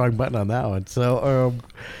pushed the wrong button on that one. So,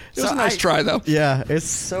 it was a nice try, though. Yeah, it's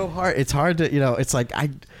so hard. It's hard to, it's like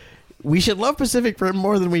we should love Pacific Rim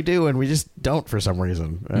more than we do, and we just don't for some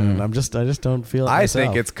reason. And I just don't feel it myself.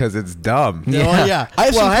 think it's because it's dumb. Yeah. I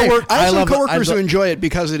have some coworkers who enjoy it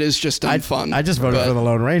because it is just fun. I just voted for the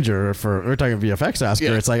Lone Ranger. We're talking VFX Oscar.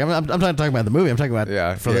 Yeah. It's like I'm not talking about the movie. I'm talking about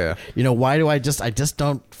why do I just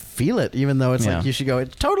don't feel it, even though it's like you should go.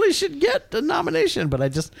 It totally should get a nomination, but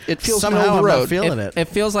it feels somehow I'm not feeling it. It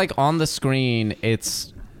feels like on the screen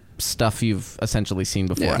it's stuff you've essentially seen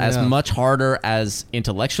before. As much harder as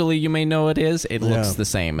intellectually you may know it is, it looks the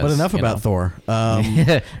same. But enough about Thor.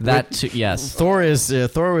 Yes. Thor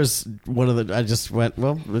was one of the. I just went,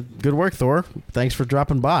 well, good work, Thor. Thanks for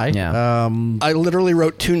dropping by. Yeah. I literally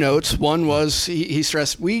wrote 2 notes. One was he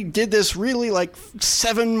stressed, we did this really like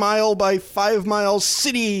 7 mile by 5 mile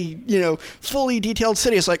city, fully detailed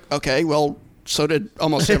city. It's like, okay, well, so did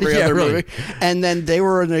almost every other movie. And then they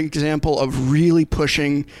were an example of really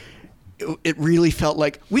pushing. It really felt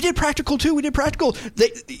like we did practical too. We did practical.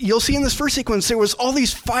 You'll see in this first sequence there was all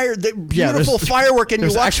these beautiful firework, and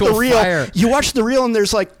you watch the reel. Fire. You watch the reel, and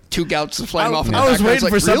there's like 2 gouts flying off. I was waiting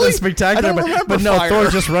for something spectacular, but no.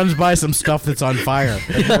 Thor just runs by some stuff that's on fire.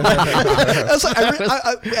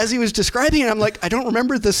 As he was describing it, I'm like, I don't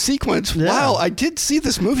remember this sequence. Yeah. Wow, I did see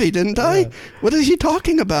this movie, didn't I? What is he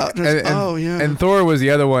talking about? And Thor was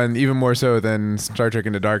the other one, even more so than Star Trek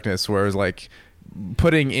Into Darkness, where it was like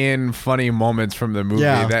putting in funny moments from the movie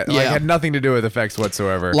that had nothing to do with effects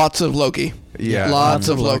whatsoever. Lots of Loki. Yeah. Lots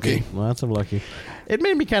of Loki. Lots of Loki. It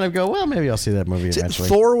made me kind of go, well, maybe I'll see that movie eventually.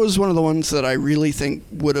 Thor was one of the ones that I really think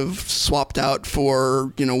would have swapped out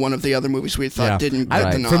for, one of the other movies we thought didn't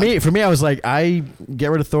get the nod. For me, I was like, I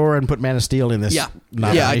get rid of Thor and put Man of Steel in this. Yeah,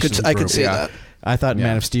 I could see that. I thought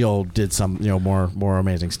Man of Steel did some, more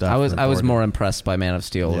amazing stuff. I was more impressed by Man of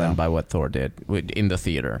Steel than by what Thor did in the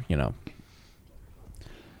theater,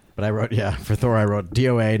 But I wrote, for Thor, I wrote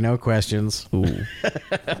DOA, no questions. Ooh.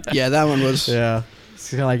 Yeah, that one was. Yeah.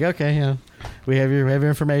 It's like, okay, we have your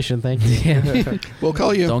information. Thank you. We'll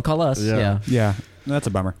call you. Don't call us. Yeah. That's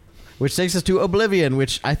a bummer. Which takes us to Oblivion,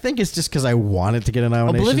 which I think is just because I wanted to get a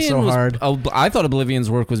nomination hard. I thought Oblivion's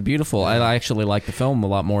work was beautiful. I actually like the film a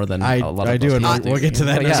lot more than a lot of do, and we'll get to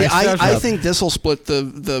that. I think this will split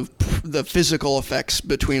the physical effects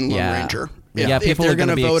between Lone Ranger. If they're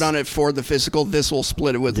going to vote on it for the physical, this will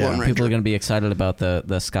split it with Lone Ranger. People are going to be excited about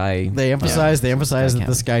the sky. They emphasize that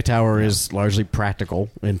the Sky Tower is largely practical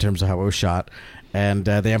in terms of how it was shot, and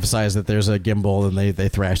they emphasize that there's a gimbal, and they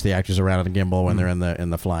thrash the actors around in a gimbal when they're in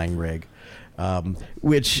the flying rig.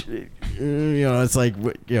 which it's like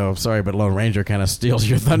sorry, but Lone Ranger kind of steals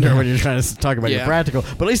your thunder when you're trying to talk about your practical.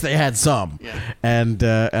 But at least they had some, and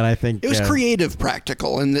I think it was creative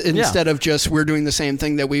practical, and instead of just we're doing the same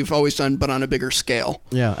thing that we've always done but on a bigger scale.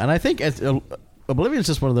 Yeah, and I think Oblivion's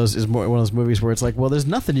just one of those movies where it's like, well, there's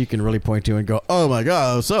nothing you can really point to and go, oh my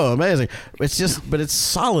god, so amazing. It's just, but it's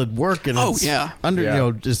solid work, and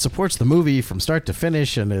it supports the movie from start to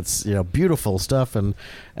finish, and it's beautiful stuff, and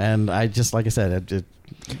I just, like I said, it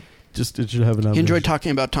should have another. You enjoyed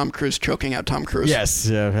talking about Tom Cruise choking out Tom Cruise. Yes,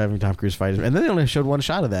 having Tom Cruise fight, and then they only showed one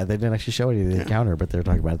shot of that. They didn't actually show any of the encounter, but they were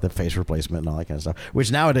talking about the face replacement and all that kind of stuff.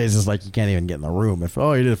 Which nowadays is like you can't even get in the room if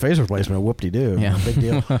you did a face replacement, whoop-de-doo, big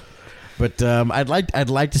deal. But I'd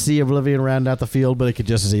like to see Oblivion round out the field, but it could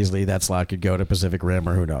just as easily that slot could go to Pacific Rim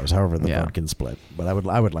or who knows, however the vote can split. But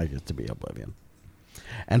I would like it to be Oblivion.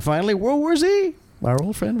 And finally, World War Z. Our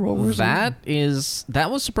old friend World War Z.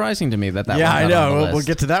 That was surprising to me that was I know. on the list. We'll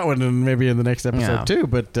get to that one and maybe in the next episode too.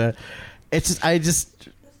 But I just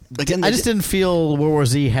didn't feel World War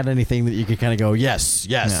Z had anything that you could kind of go, yes,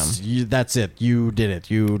 that's it. You did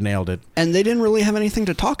it. You nailed it. And they didn't really have anything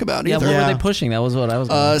to talk about either. What were they pushing? That was what I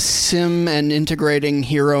was sim and integrating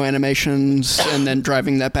hero animations and then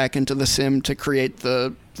driving that back into the sim to create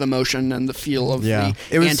the motion and the feel of the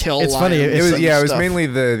anthill. It's funny. It was mainly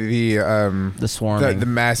the swarming, the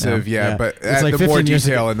massive, but it's like the more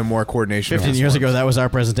detail and the more coordination. 15 years ago, that was our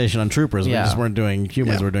presentation on Troopers. We just weren't doing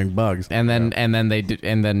humans; we were doing bugs. And then they did,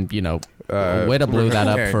 and then Weta blew that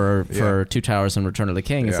up for Two Towers and Return of the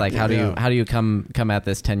King. It's like how do you come at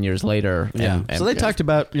this 10 years later? So they talked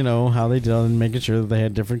about how they did and making sure that they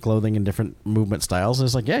had different clothing and different movement styles. And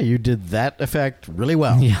it's like, you did that effect really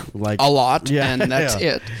well, like a lot, and that's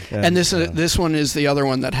it. And this one is the other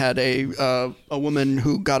one that had a woman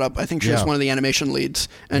who got up. I think she was one of the animation leads,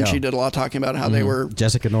 and she did a lot of talking about how they were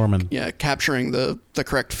Jessica Norman, capturing the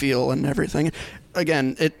correct feel and everything.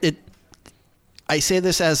 Again, I say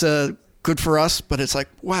this as a good for us, but it's like,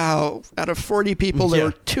 wow, out of 40 people, there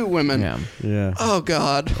were 2 women. Yeah. Oh,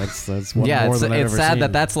 God. That's one more than I've ever it's sad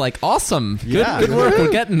seen. that's like awesome. Good work.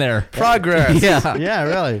 We're getting there. Progress. Yeah,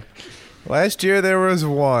 really. Last year there was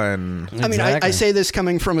one. I mean, I say this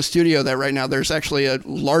coming from a studio that right now there's actually a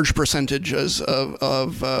large percentage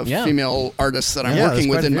of female artists that I'm working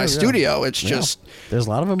with in my studio. It's just there's a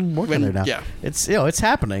lot of them working there now. Yeah, it's it's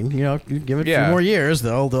happening. You give it a few more years,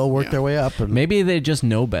 they'll work their way up. And maybe they just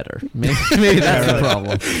know better. Maybe that's the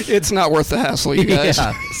problem. It's not worth the hassle, you guys.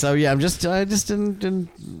 So I just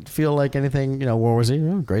didn't feel like anything. World War Z,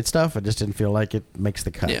 great stuff. I just didn't feel like it makes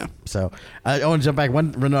the cut. Yeah. So I want to jump back.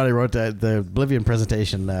 When Renati wrote the Oblivion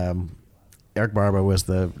presentation, Eric Barba was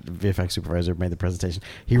the VFX supervisor who made the presentation.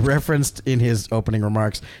 He referenced in his opening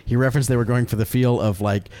remarks, they were going for the feel of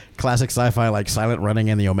like classic sci-fi, like Silent Running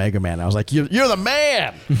and the Omega Man. I was like, you're the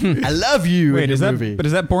man. I love you. Wait, is that movie. But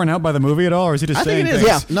is that borne out by the movie at all, or is he just saying? I think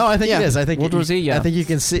it is. No, I think it is. I think World War Z. Yeah. I think you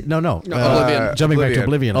can see. No. Oblivion. Jumping back to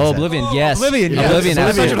Oblivion. Oh, Oblivion. Yes. Oblivion. Yeah. Oblivion.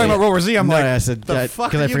 I thought you were talking about World War Z. I'm like, I said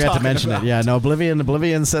because I forgot to mention it. Yeah, no.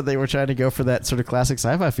 Oblivion said they were trying to go for that sort of classic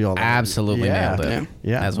sci-fi feel. Absolutely nailed it.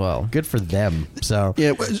 Yeah, as well. Good for them. So.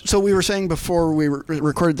 Yeah, so we were saying before we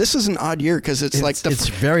recorded, this is an odd year because it's like it's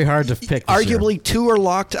very hard to pick. Arguably, 2 are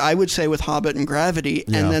locked, I would say, with Hobbit and Gravity,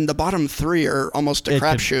 and then the bottom 3 are almost a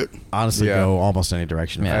crapshoot. Honestly, go almost any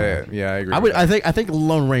direction. I agree. I think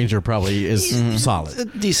Lone Ranger probably is solid. A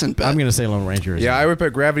decent bet. I'm going to say Lone Ranger. I would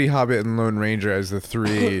put Gravity, Hobbit, and Lone Ranger as the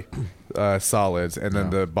 3 solids, and then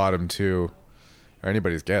the bottom 2 are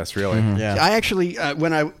anybody's guess, really. Yeah. I actually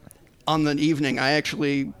on the evening, I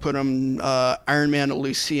actually put them Iron Man,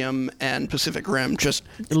 Elysium, and Pacific Rim. Just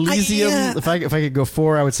Elysium. If I could go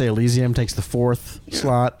 4, I would say Elysium takes the 4th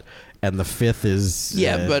slot, and the 5th is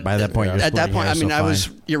but by that point, you're at that point, hairs, I was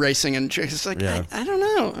erasing and it's like I don't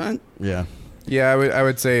know. I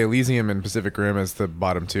would say Elysium and Pacific Rim as the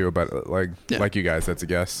bottom 2, but like you guys, that's a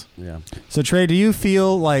guess. Yeah. So Trey, do you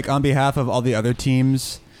feel like on behalf of all the other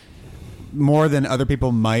teams, more than other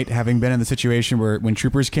people might, having been in the situation where when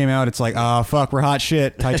Troopers came out, it's like, oh, fuck, we're hot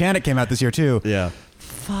shit. Titanic came out this year, too. Yeah.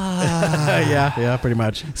 Fuck. yeah, pretty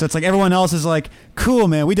much. So it's like everyone else is like, cool,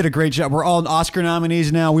 man, we did a great job. We're all Oscar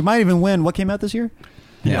nominees now. We might even win. What came out this year?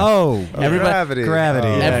 Yeah. Oh, Gravity. Gravity.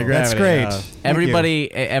 Oh. Yeah, that's great.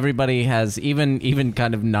 Everybody has even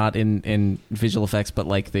kind of not in visual effects, but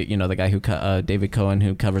like the guy who David Cohen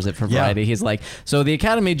who covers it for Variety. He's like, so the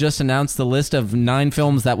Academy just announced the list of 9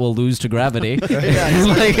 films that will lose to Gravity.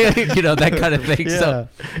 That kind of thing. So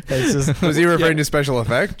it's just, was he referring to special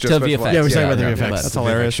effects? To VFX. Yeah, we're talking about the VFX. That's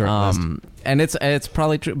hilarious. And it's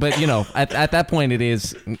probably true, but at that point it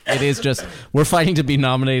is just we're fighting to be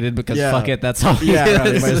nominated because fuck it, that's all.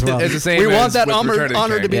 Right, might as well. It's the same. We want that with honor Return of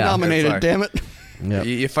the to be King. nominated. Damn it. Yep.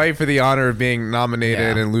 You fight for the honor of being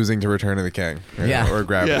nominated and losing to Return of the King, or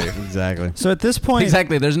Gravity. Yeah. Exactly. So at this point,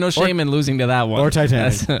 Exactly. There's no shame in losing to that one. Or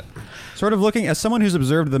Titanic. sort of looking as someone who's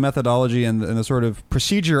observed the methodology and the sort of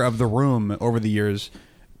procedure of the room over the years,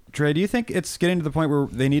 Trey, do you think it's getting to the point where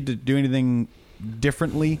they need to do anything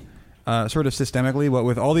differently, sort of systemically? What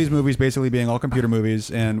with all these movies basically being all computer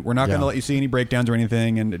movies, and we're not going to let you see any breakdowns or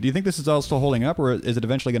anything. And do you think this is all still holding up, or is it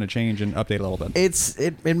eventually going to change and update a little bit?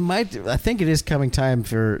 It might. I think it is coming time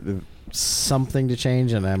for something to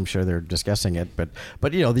change, and I'm sure they're discussing it. But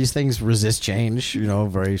these things resist change,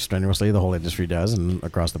 very strenuously. The whole industry does, and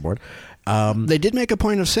across the board. They did make a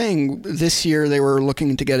point of saying this year they were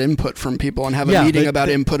looking to get input from people and have a meeting about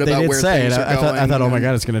input about where things are going. I thought, oh my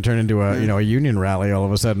god, it's going to turn into a a union rally all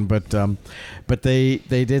of a sudden. But they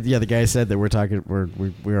did. Yeah, the guy said that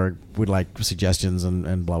we'd like suggestions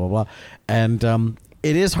and blah blah blah. And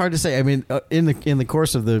it is hard to say. I mean, in the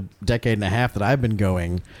course of the decade and a half that I've been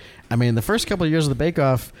going, I mean, the first couple of years of the Bake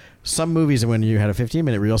Off, some movies, when you had a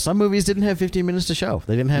 15-minute reel, some movies didn't have 15 minutes to show.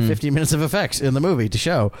 They didn't have 15 minutes of effects in the movie to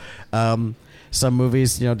show. Some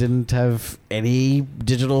movies, didn't have any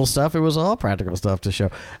digital stuff. It was all practical stuff to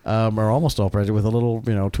show, or almost all practical with a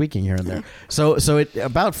little, tweaking here and there. So it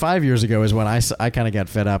about 5 years ago is when I kind of got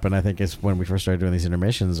fed up, and I think it's when we first started doing these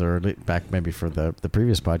intermissions, or back maybe for the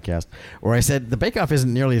previous podcast, where I said the Bake Off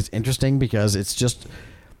isn't nearly as interesting because it's just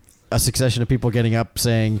a succession of people getting up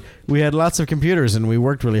saying, we had lots of computers and we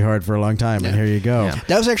worked really hard for a long time, and here you go. Yeah.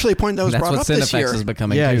 That was actually a point that was brought up this year. Is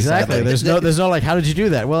becoming exactly. Sadly. There's no like, how did you do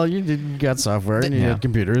that? Well, you got software and you had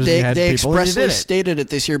computers. They and you had people expressly and you did it. stated it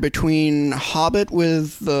this year between Hobbit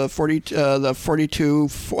with the 42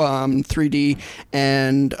 3D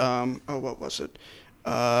and what was it?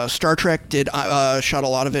 Star Trek shot a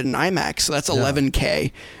lot of it in IMAX, so that's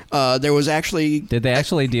 11K. There was actually... Did they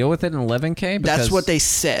actually deal with it in 11K? That's what they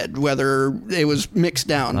said, whether it was mixed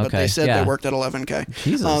down, but they said they worked at 11K.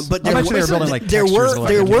 Jesus. But there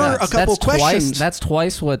were a couple questions. That's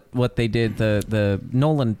twice what they did the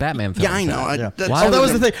Nolan Batman film. Yeah, I know. That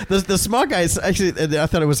was the thing. The small guys, actually, I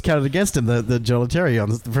thought it was counted against him, the Joe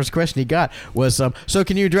Leterrier. The first question he got was, so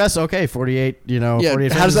can you address, 48, 48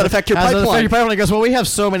 how does that affect your pipeline? He goes, well, we have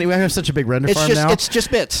such a big render farm now. It's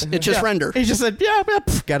just bits. It's just render. He just said,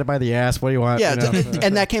 got it by the ass. What do you want? Yeah,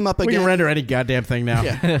 and that came up again. We can render any goddamn thing now.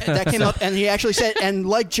 Yeah, that came up, and he actually said, and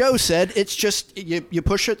like Joe said, it's just you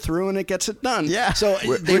push it through and it gets it done. Yeah. So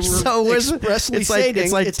they were expressly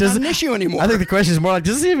stating it's not an issue anymore. I think the question is more like,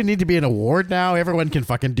 does it even need to be an award now? Everyone can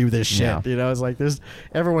fucking do this shit. Yeah. It's like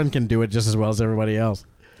everyone can do it just as well as everybody else.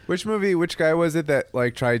 Which guy was it that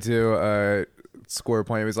tried to score a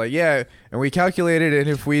point? It was like, and we calculated it.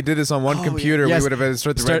 If we did this on one computer, we would have had to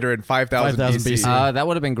start the render in 5,000 BC. That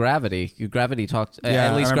would have been Gravity. Gravity talked.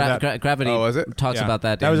 Yeah, at least Gravity was it? talks about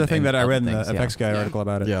that. That was the thing that I read in the FX Guy article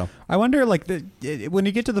about it. Yeah. I wonder, when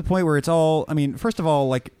you get to the point where it's all, I mean, first of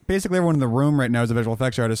all, basically everyone in the room right now is a visual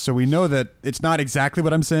effects artist, so we know that it's not exactly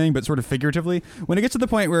what I'm saying, but sort of figuratively. When it gets to the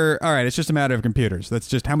point where, all right, it's just a matter of computers. That's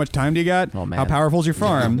just how much time do you got? Oh, man. How powerful is your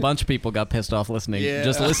farm? A bunch of people got pissed off listening.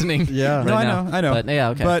 Just listening. Yeah. Right No, now. I know. But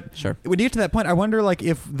okay. But sure. when you get to that point, I wonder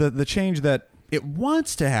if the change that it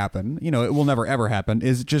wants to happen, it will never ever happen,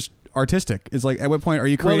 is just artistic. Is at what point are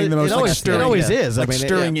you creating the most stirring? It always is.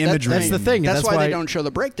 Stirring imagery. That's the thing. That's why they don't show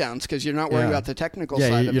the breakdowns, because you're not worried about the technical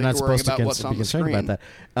side of it. You're not supposed to be concerned about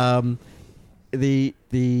that.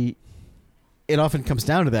 It often comes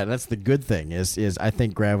down to that. That's the good thing. Is I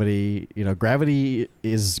think Gravity. Gravity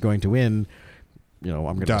is going to win. I'm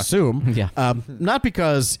going to assume. Yeah. Not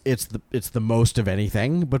because it's the most of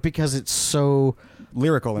anything, but because it's so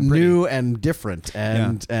lyrical and pretty. New and different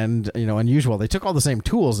and unusual. They took all the same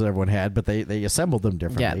tools that everyone had, but they assembled them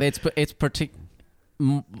differently. Yeah, it's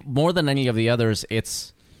more than any of the others.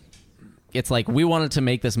 It's like we wanted to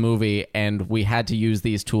make this movie and we had to use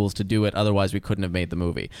these tools to do it. Otherwise, we couldn't have made the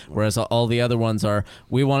movie. Whereas all the other ones are,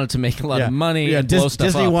 we wanted to make a lot of money and blow stuff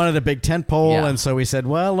Disney up. wanted a big tent pole, and so we said,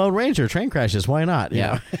 well, Lone Ranger, train crashes, why not?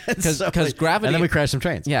 Because Gravity... And then we crashed some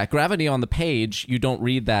trains. Yeah, Gravity on the page, you don't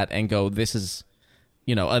read that and go, this is...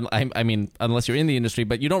 I mean, unless you're in the industry,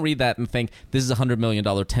 but you don't read that and think this is $100 million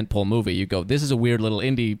tentpole movie. You go, this is a weird little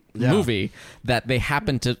indie movie that they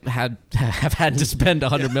happen to have had to spend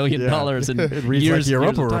 $100 million in it reads years. Like the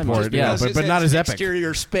Europa years Report, but not as epic.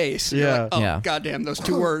 Exterior space. Yeah. Like, goddamn, those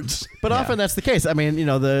two words. But often that's the case. I mean,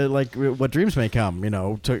 what dreams may come.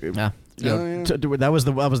 that was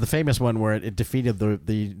the famous one where it defeated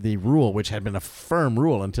the rule, which had been a firm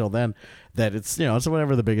rule until then, that it's it's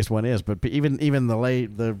whatever the biggest one is. But even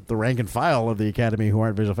the rank and file of the Academy, who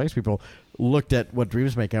aren't visual effects people, looked at what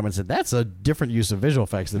Dreams May Come and said that's a different use of visual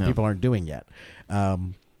effects that people aren't doing yet.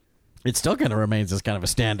 It still kind of remains as kind of a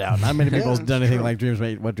standout. Not many people have done anything like Dreams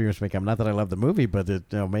May Come. Not that I love the movie, but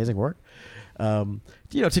amazing work. To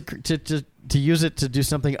use it to do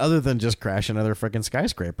something other than just crash another freaking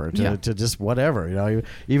skyscraper, to just whatever,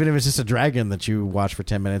 even if it's just a dragon that you watch for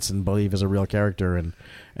 10 minutes and believe is a real character,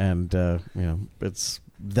 and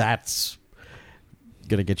that's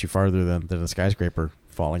gonna get you farther than a skyscraper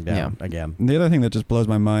falling down again. And the other thing that just blows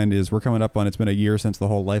my mind is we're coming up on, it's been a year since the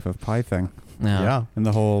whole Life of Pi thing. Yeah. And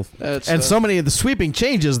the whole so many of the sweeping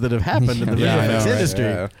changes that have happened in the visual effects industry.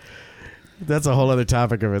 Yeah. That's a whole other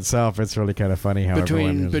topic of itself. It's really kind of funny how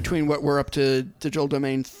between what we're up to Digital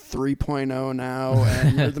Domain 3.0 now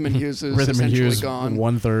and Rhythm and Hughes is essentially gone.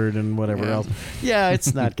 1/3 and whatever else. Yeah,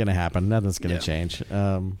 it's not going to happen. Nothing's going to change.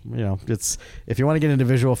 It's if you want to get into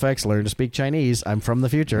visual effects, learn to speak Chinese. I'm from the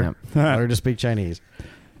future. Learn to speak Chinese.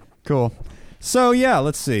 Cool. So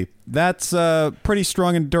let's see. That's a pretty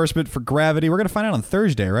strong endorsement for Gravity. We're going to find out on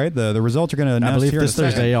Thursday, right? The results are going to announce. I believe here this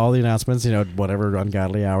Thursday, all the announcements, whatever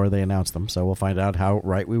ungodly hour they announce them. So we'll find out how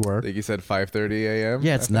right we were. I think you said 5:30 a.m.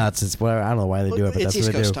 Yeah, it's nuts. It's I don't know why they do it, but that's East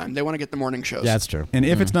what they Coast do. time. They want to get the morning shows. Yeah, that's true. And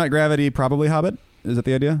if it's not Gravity, probably Hobbit. Is that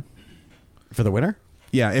the idea? For the winner?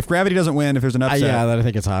 Yeah. If Gravity doesn't win, if there's an upset, then I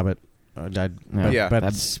think it's Hobbit. That'd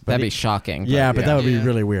be shocking. Yeah, but that would be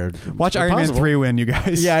really weird. Watch Iron Man 3 win, you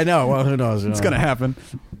guys. Yeah, I know. Well, who knows? It's going to happen.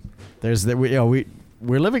 There's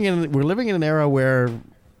we're living in an era where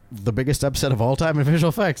the biggest upset of all time in visual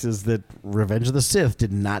effects is that Revenge of the Sith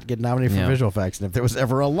did not get nominated for visual effects, and if there was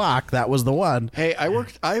ever a lock, that was the one. Hey,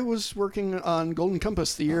 I was working on Golden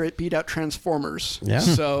Compass the year it beat out Transformers. Yeah.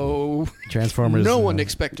 So Transformers. No one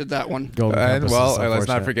expected that one. Golden Compass. Let's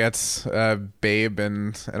not forget Babe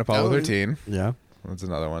and Apollo 13. Yeah, that's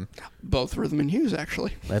another one. Both Rhythm and Hughes,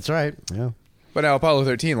 actually. That's right. Yeah. But now Apollo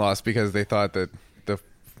 13 lost because they thought that the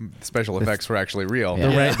special effects were actually real.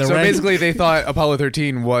 Yeah. So basically, they thought Apollo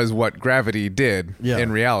 13 was what Gravity did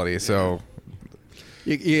in reality. So.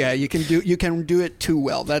 You can do it too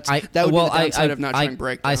well. That would be the downside of not showing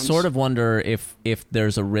breakdowns. I sort of wonder if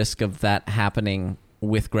there's a risk of that happening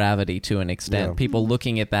with Gravity to an extent. Yeah. People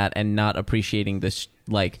looking at that and not appreciating this,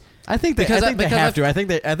 I think they have to. I think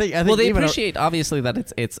they appreciate obviously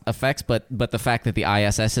that it's effects, but the fact that the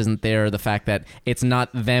ISS isn't there, the fact that it's not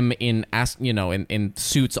them in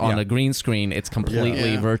suits on a green screen, it's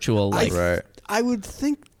completely virtual. I would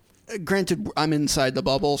think. Granted, I'm inside the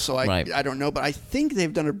bubble, so I don't know, but I think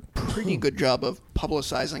they've done a pretty good job of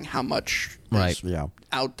publicizing how much is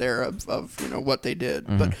out there of what they did.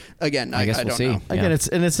 Mm-hmm. But again, I guess we'll see. Know. Again, it's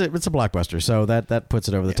a blockbuster, so that puts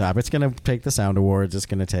it over the top. It's going to take the Sound Awards. It's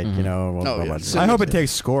going to take I hope it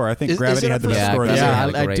takes score. I think Gravity had the best score.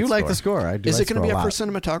 I do like the score. Is it going to be up for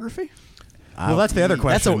cinematography? Well, that's the other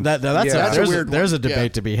question. There's a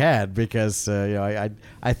debate to be had because I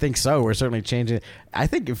think so. We're certainly changing. I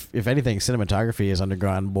think if anything, cinematography has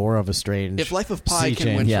undergone more of a strange. If Life of Pi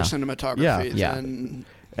can win for cinematography, then.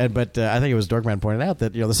 But I think it was Dorkman pointed out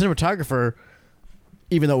that the cinematographer,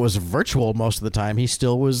 even though it was virtual most of the time, he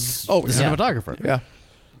still was the cinematographer. Yeah.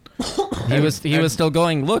 He was still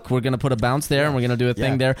going, look, we're going to put a bounce there and we're going to do a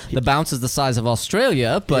thing there. The bounce is the size of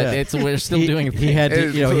Australia, but we're still doing a thing. He had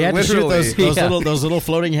to shoot those little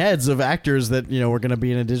floating heads of actors that were going to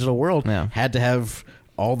be in a digital world. Had to have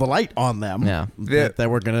all the light on them that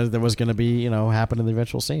was going to be happen in the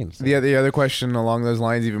eventual scenes. The other question along those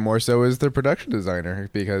lines even more so is the production designer,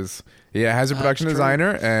 because it has a production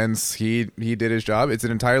designer and he did his job. It's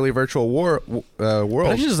an entirely virtual world.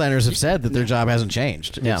 Production designers have said that their job hasn't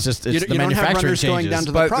changed. It's just the manufacturing don't have runners changes. Going down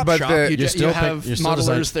to the prop shop. You have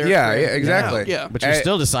modelers there. Yeah, exactly. Yeah. But you're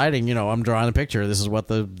still deciding. I'm drawing a picture. This is what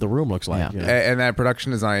the room looks like. And that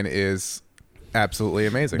production design is absolutely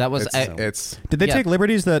amazing. That was Did they take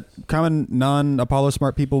liberties that common non-Apollo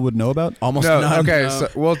smart people would know about? Almost no. None. Okay,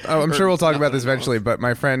 so I'm sure we'll talk about this eventually. But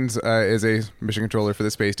my friend is a mission controller for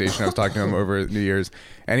the space station. I was talking to him over New Year's,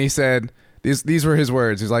 and he said these were his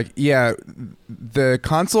words. He's like, "Yeah, the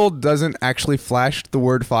console doesn't actually flash the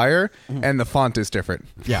word fire, and the font is different."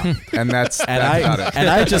 Yeah, and that's about it. And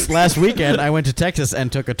I just last weekend I went to Texas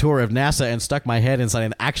and took a tour of NASA and stuck my head inside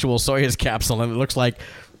an actual Soyuz capsule, and it looks like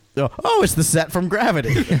oh, it's the set from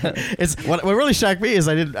Gravity. It's what really shocked me is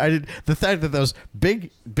I did the fact that those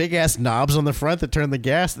big ass knobs on the front that turn the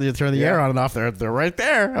air on and off. They're right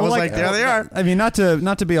there. I was like, there they are. I mean, not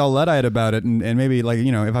to be all Luddite about it, and maybe like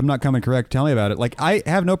if I'm not coming correct, tell me about it. Like I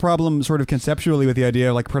have no problem sort of conceptually with the idea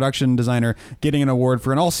of like production designer getting an award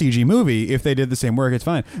for an all CG movie if they did the same work, it's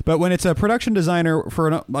fine. But when it's a production designer for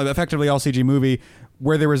an effectively all CG movie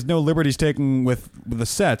where there was no liberties taken with the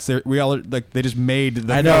sets, they just made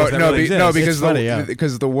the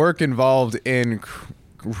because the work involved in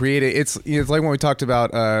creating it's like when we talked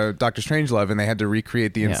about Dr. Strangelove and they had to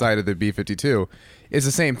recreate the inside of the B-52. It's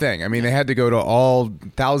the same thing. I mean, they had to go to all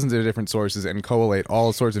thousands of different sources and collate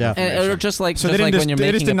all sorts of information. Or just like, so they didn't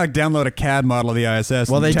download a CAD model of the ISS.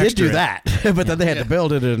 Well, they did do that, but then they had to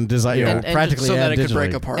build it and design, practically so that it digitally. could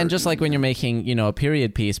break apart. And just like when you're making, a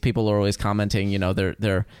period piece, people are always commenting,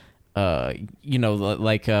 they're when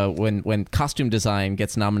costume design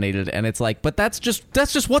gets nominated, and it's like, but that's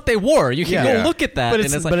just what they wore. You can go look at that,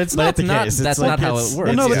 but it's not the case. That's not how it works.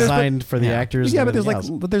 Well, no, but designed for the actors. Yeah, but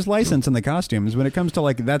there's license in the costumes when it comes to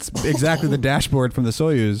like that's exactly the dashboard from the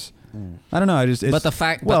Soyuz. I don't know. But the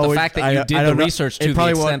fact that you did the research to the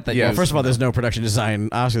extent that well, first of all, there's no production design.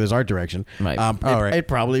 Obviously, there's art direction. Right. It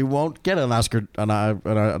probably won't get an Oscar a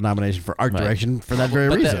nomination for art direction for that very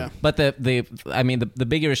reason. But the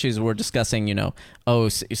bigger issues we're discussing,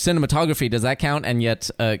 cinematography, does that count? And yet,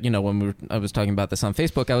 when I was talking about this on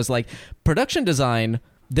Facebook, I was like, production design.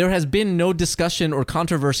 There has been no discussion or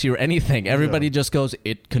controversy or anything. Everybody just goes,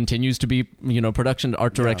 it continues to be, production,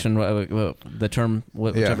 art direction, the term,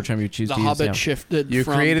 whichever term you choose to use. The Hobbit shifted. You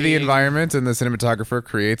created the environment, and the cinematographer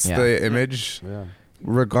creates the image,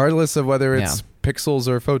 regardless of whether it's pixels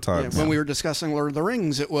or photons. When we were discussing Lord of the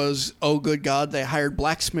Rings, it was, oh, good God, they hired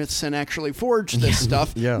blacksmiths and actually forged this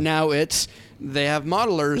stuff. Now it's... They have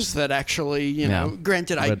modelers that actually,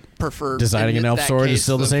 granted, I prefer... Designing an elf sword is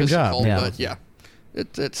still the same job. But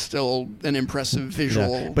it's still an impressive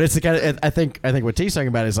visual. Yeah. But it's the kind of, I think what T's talking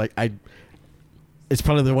about is like it's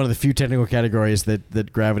probably one of the few technical categories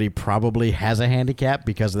that Gravity probably has a handicap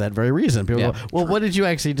because of that very reason. People go, well, what did you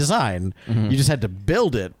actually design? Mm-hmm. You just had to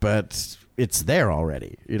build it, but it's there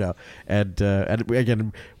already, And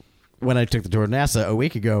again, when I took the tour of NASA a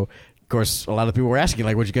week ago, of course, a lot of people were asking,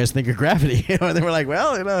 like, what you guys think of Gravity? And they were like,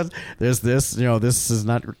 well, there's this, this is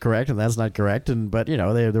not correct and that's not correct. But, they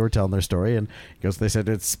were telling their story. And they said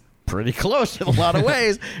it's pretty close in a lot of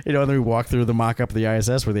ways. And then we walked through the mock-up of the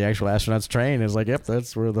ISS where the actual astronauts train. It's like, yep,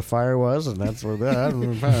 that's where the fire was and that's where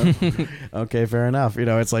that. Okay, fair enough.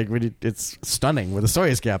 It's like, it's stunning. With the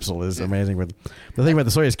Soyuz capsule is amazing. But the thing about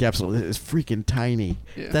the Soyuz capsule is freaking tiny.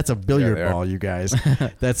 Yeah. That's a billiard ball, you guys. We had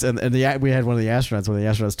one of the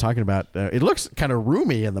astronauts talking about, it looks kind of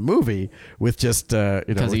roomy in the movie with just,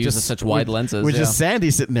 because he uses such wide lenses. With just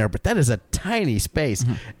Sandy sitting there, but that is a tiny space.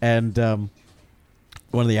 Mm-hmm. And,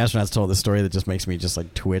 one of the astronauts told this story that just makes me just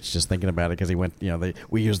like twitch just thinking about it because he went,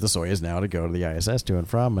 we use the Soyuz now to go to the ISS to and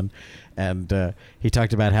from, and he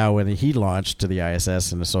talked about how when he launched to the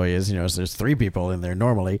ISS in the Soyuz, so there's 3 people in there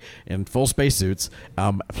normally in full spacesuits,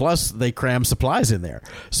 plus they cram supplies in there.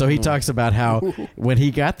 So he talks about how when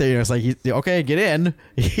he got there, it's like, okay, get in,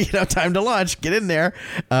 time to launch, get in there,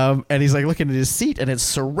 and he's like looking at his seat, and it's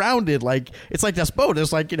surrounded it's like this boat.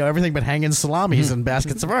 There's everything but hanging salamis and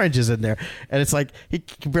baskets of oranges in there, and it's like he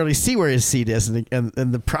can barely see where his seat is, and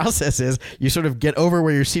the process is you sort of get over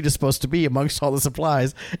where your seat is supposed to be amongst all the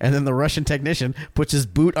supplies, and then the Russian technician puts his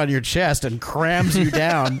boot on your chest and crams you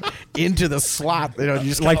down into the slot. You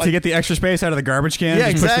just to get the extra space out of the garbage can.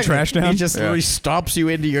 Yeah, just exactly. Push the trash down. He just literally stomps you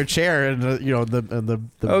into your chair, and the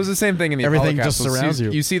it was the same thing in the everything Apollo just capsules. surrounds you.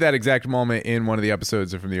 You see that exact moment in one of the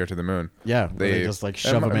episodes of From the Earth to the Moon. Yeah, they just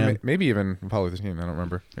shove him in. Maybe even Apollo 13. I don't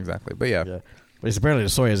remember exactly, but yeah. But it's apparently the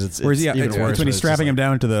Soyuz. It's even worse. It's when he's strapping him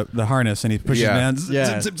down to the harness and he pushes him down.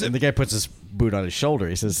 Zip, zip, zip. And the guy puts his boot on his shoulder.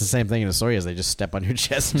 He says it's the same thing in the Soyuz. They just step on your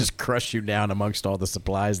chest and just crush you down amongst all the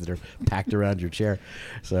supplies that are packed around your chair.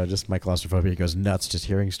 So just my claustrophobia goes nuts just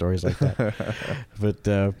hearing stories like that.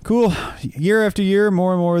 But cool. Year after year,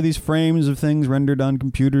 more and more of these frames of things rendered on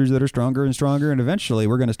computers that are stronger and stronger, and eventually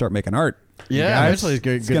we're going to start making art. Yeah, eventually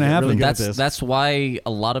it's going to happen. Really that's why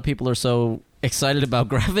a lot of people are so excited about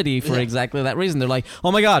Gravity for exactly that reason. They're like,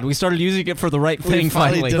 oh my God, we started using it for the right thing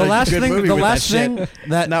finally. The last thing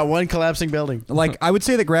that not one collapsing building. Like, I would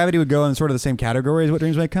say that Gravity would go in sort of the same category as What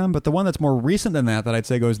Dreams May Come, but the one that's more recent than that I'd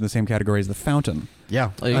say goes in the same category as The Fountain.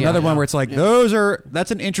 Yeah. Another one where it's like,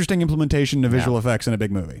 that's an interesting implementation of visual effects in a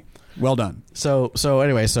big movie. Well done. So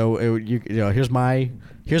anyway, here's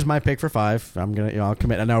Here's my pick for 5. I'll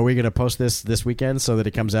commit. Now, are we gonna post this weekend so that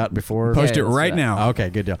it comes out before? Post it right now. Okay,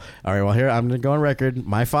 good deal. All right. Well, here I'm gonna go on record.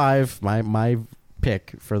 My 5. My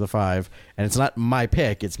pick for the 5, and it's not my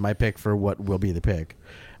pick. It's my pick for what will be the pick.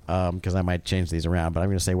 Because I might change these around, but I'm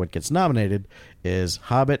going to say what gets nominated is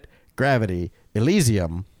Hobbit, Gravity,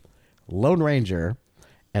 Elysium, Lone Ranger,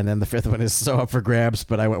 and then the 5th one is so up for grabs,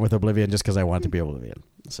 but I went with Oblivion just because I want to be Oblivion.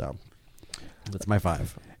 So that's my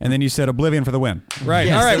 5. And then you said Oblivion for the win. Right.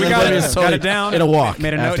 Yes, All right, we got it. Got it down. In a walk.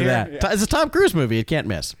 Made a note after here. that. Yeah. It's a Tom Cruise movie. It can't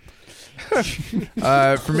miss.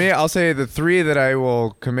 For me, I'll say the 3 that I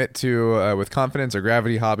will commit to with confidence are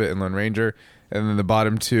Gravity, Hobbit, and Lone Ranger. And then the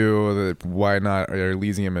bottom 2, why not, are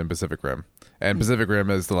Elysium and Pacific Rim. And Pacific Rim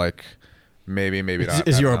is like maybe not.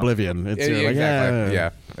 Is your Oblivion. It's your, exactly.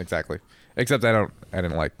 Yeah, exactly. Except I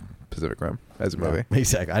didn't like Pacific Rim as a movie.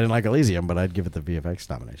 Exactly. I didn't like Elysium, but I'd give it the VFX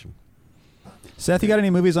nomination. Seth, you got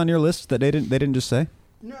any movies on your list that they didn't just say?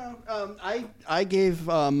 No, I gave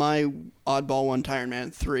my oddball one to Iron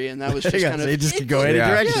Man 3, and that was just kind of... It just could go any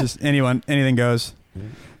direction. Just anything goes.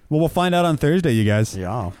 Well, we'll find out on Thursday, you guys.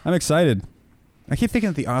 Yeah. I'm excited. I keep thinking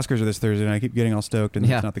that the Oscars are this Thursday, and I keep getting all stoked, and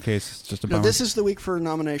that's not the case. It's just a bummer. No, this is the week for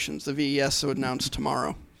nominations. The VES will announce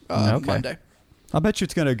tomorrow, Monday. I'll bet you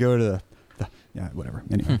it's going to go to the yeah, whatever.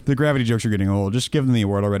 Anyway, the Gravity jokes are getting old. Just give them the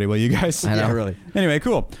award already, will you guys? I know, really. Anyway,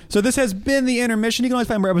 cool. So this has been the Intermission. You can always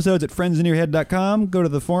find more episodes at friendsinyourhead.com. Go to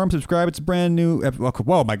the forum, subscribe. It's a brand new...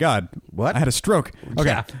 Whoa, my God. What? I had a stroke.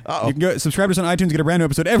 Okay. Yeah. Uh-oh. You can go subscribe to us on iTunes, get a brand new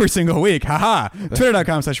episode every single week. Haha.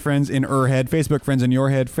 Twitter.com/friendsinyourhead. Facebook, Friends in Your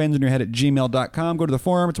Head. Friendsinyourhead@gmail.com. Go to the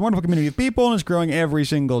forum. It's a wonderful community of people, and it's growing every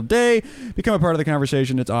single day. Become a part of the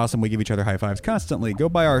conversation. It's awesome. We give each other high fives constantly. Go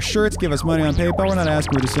buy our shirts. Give us money on PayPal. We're not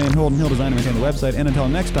asking. We're just saying Holden Hill Design and maintain the website. And until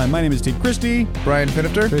next time, my name is Steve Christie. Brian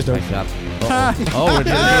Finifter. We're doing we're doing it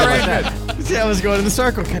like that. See, I was going in the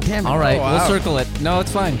circle. God damn it. All right, we'll circle it. No,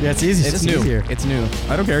 it's fine. Yeah, it's easy. It's just new. easier. It's new.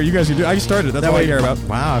 I don't care. You guys can do it. I started. That's all I care about.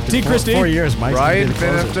 Wow. After T. Christie. 4 years, Mike's Brian gonna be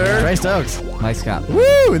the closer. Finifter. Trey Stokes. Mike Scott.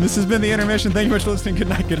 Woo! And this has been the Intermission. Thank you much for listening. Good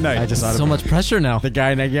night. Good night. I just thought So much pressure now. the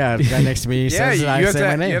guy next to me says that I say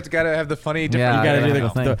my name. You have to gotta have the funny different. Yeah, You got to I do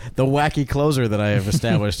don't know. the wacky closer that I have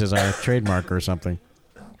established as our trademark or something.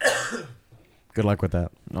 Good luck with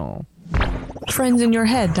that. No.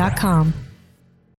 friendsinyourhead.com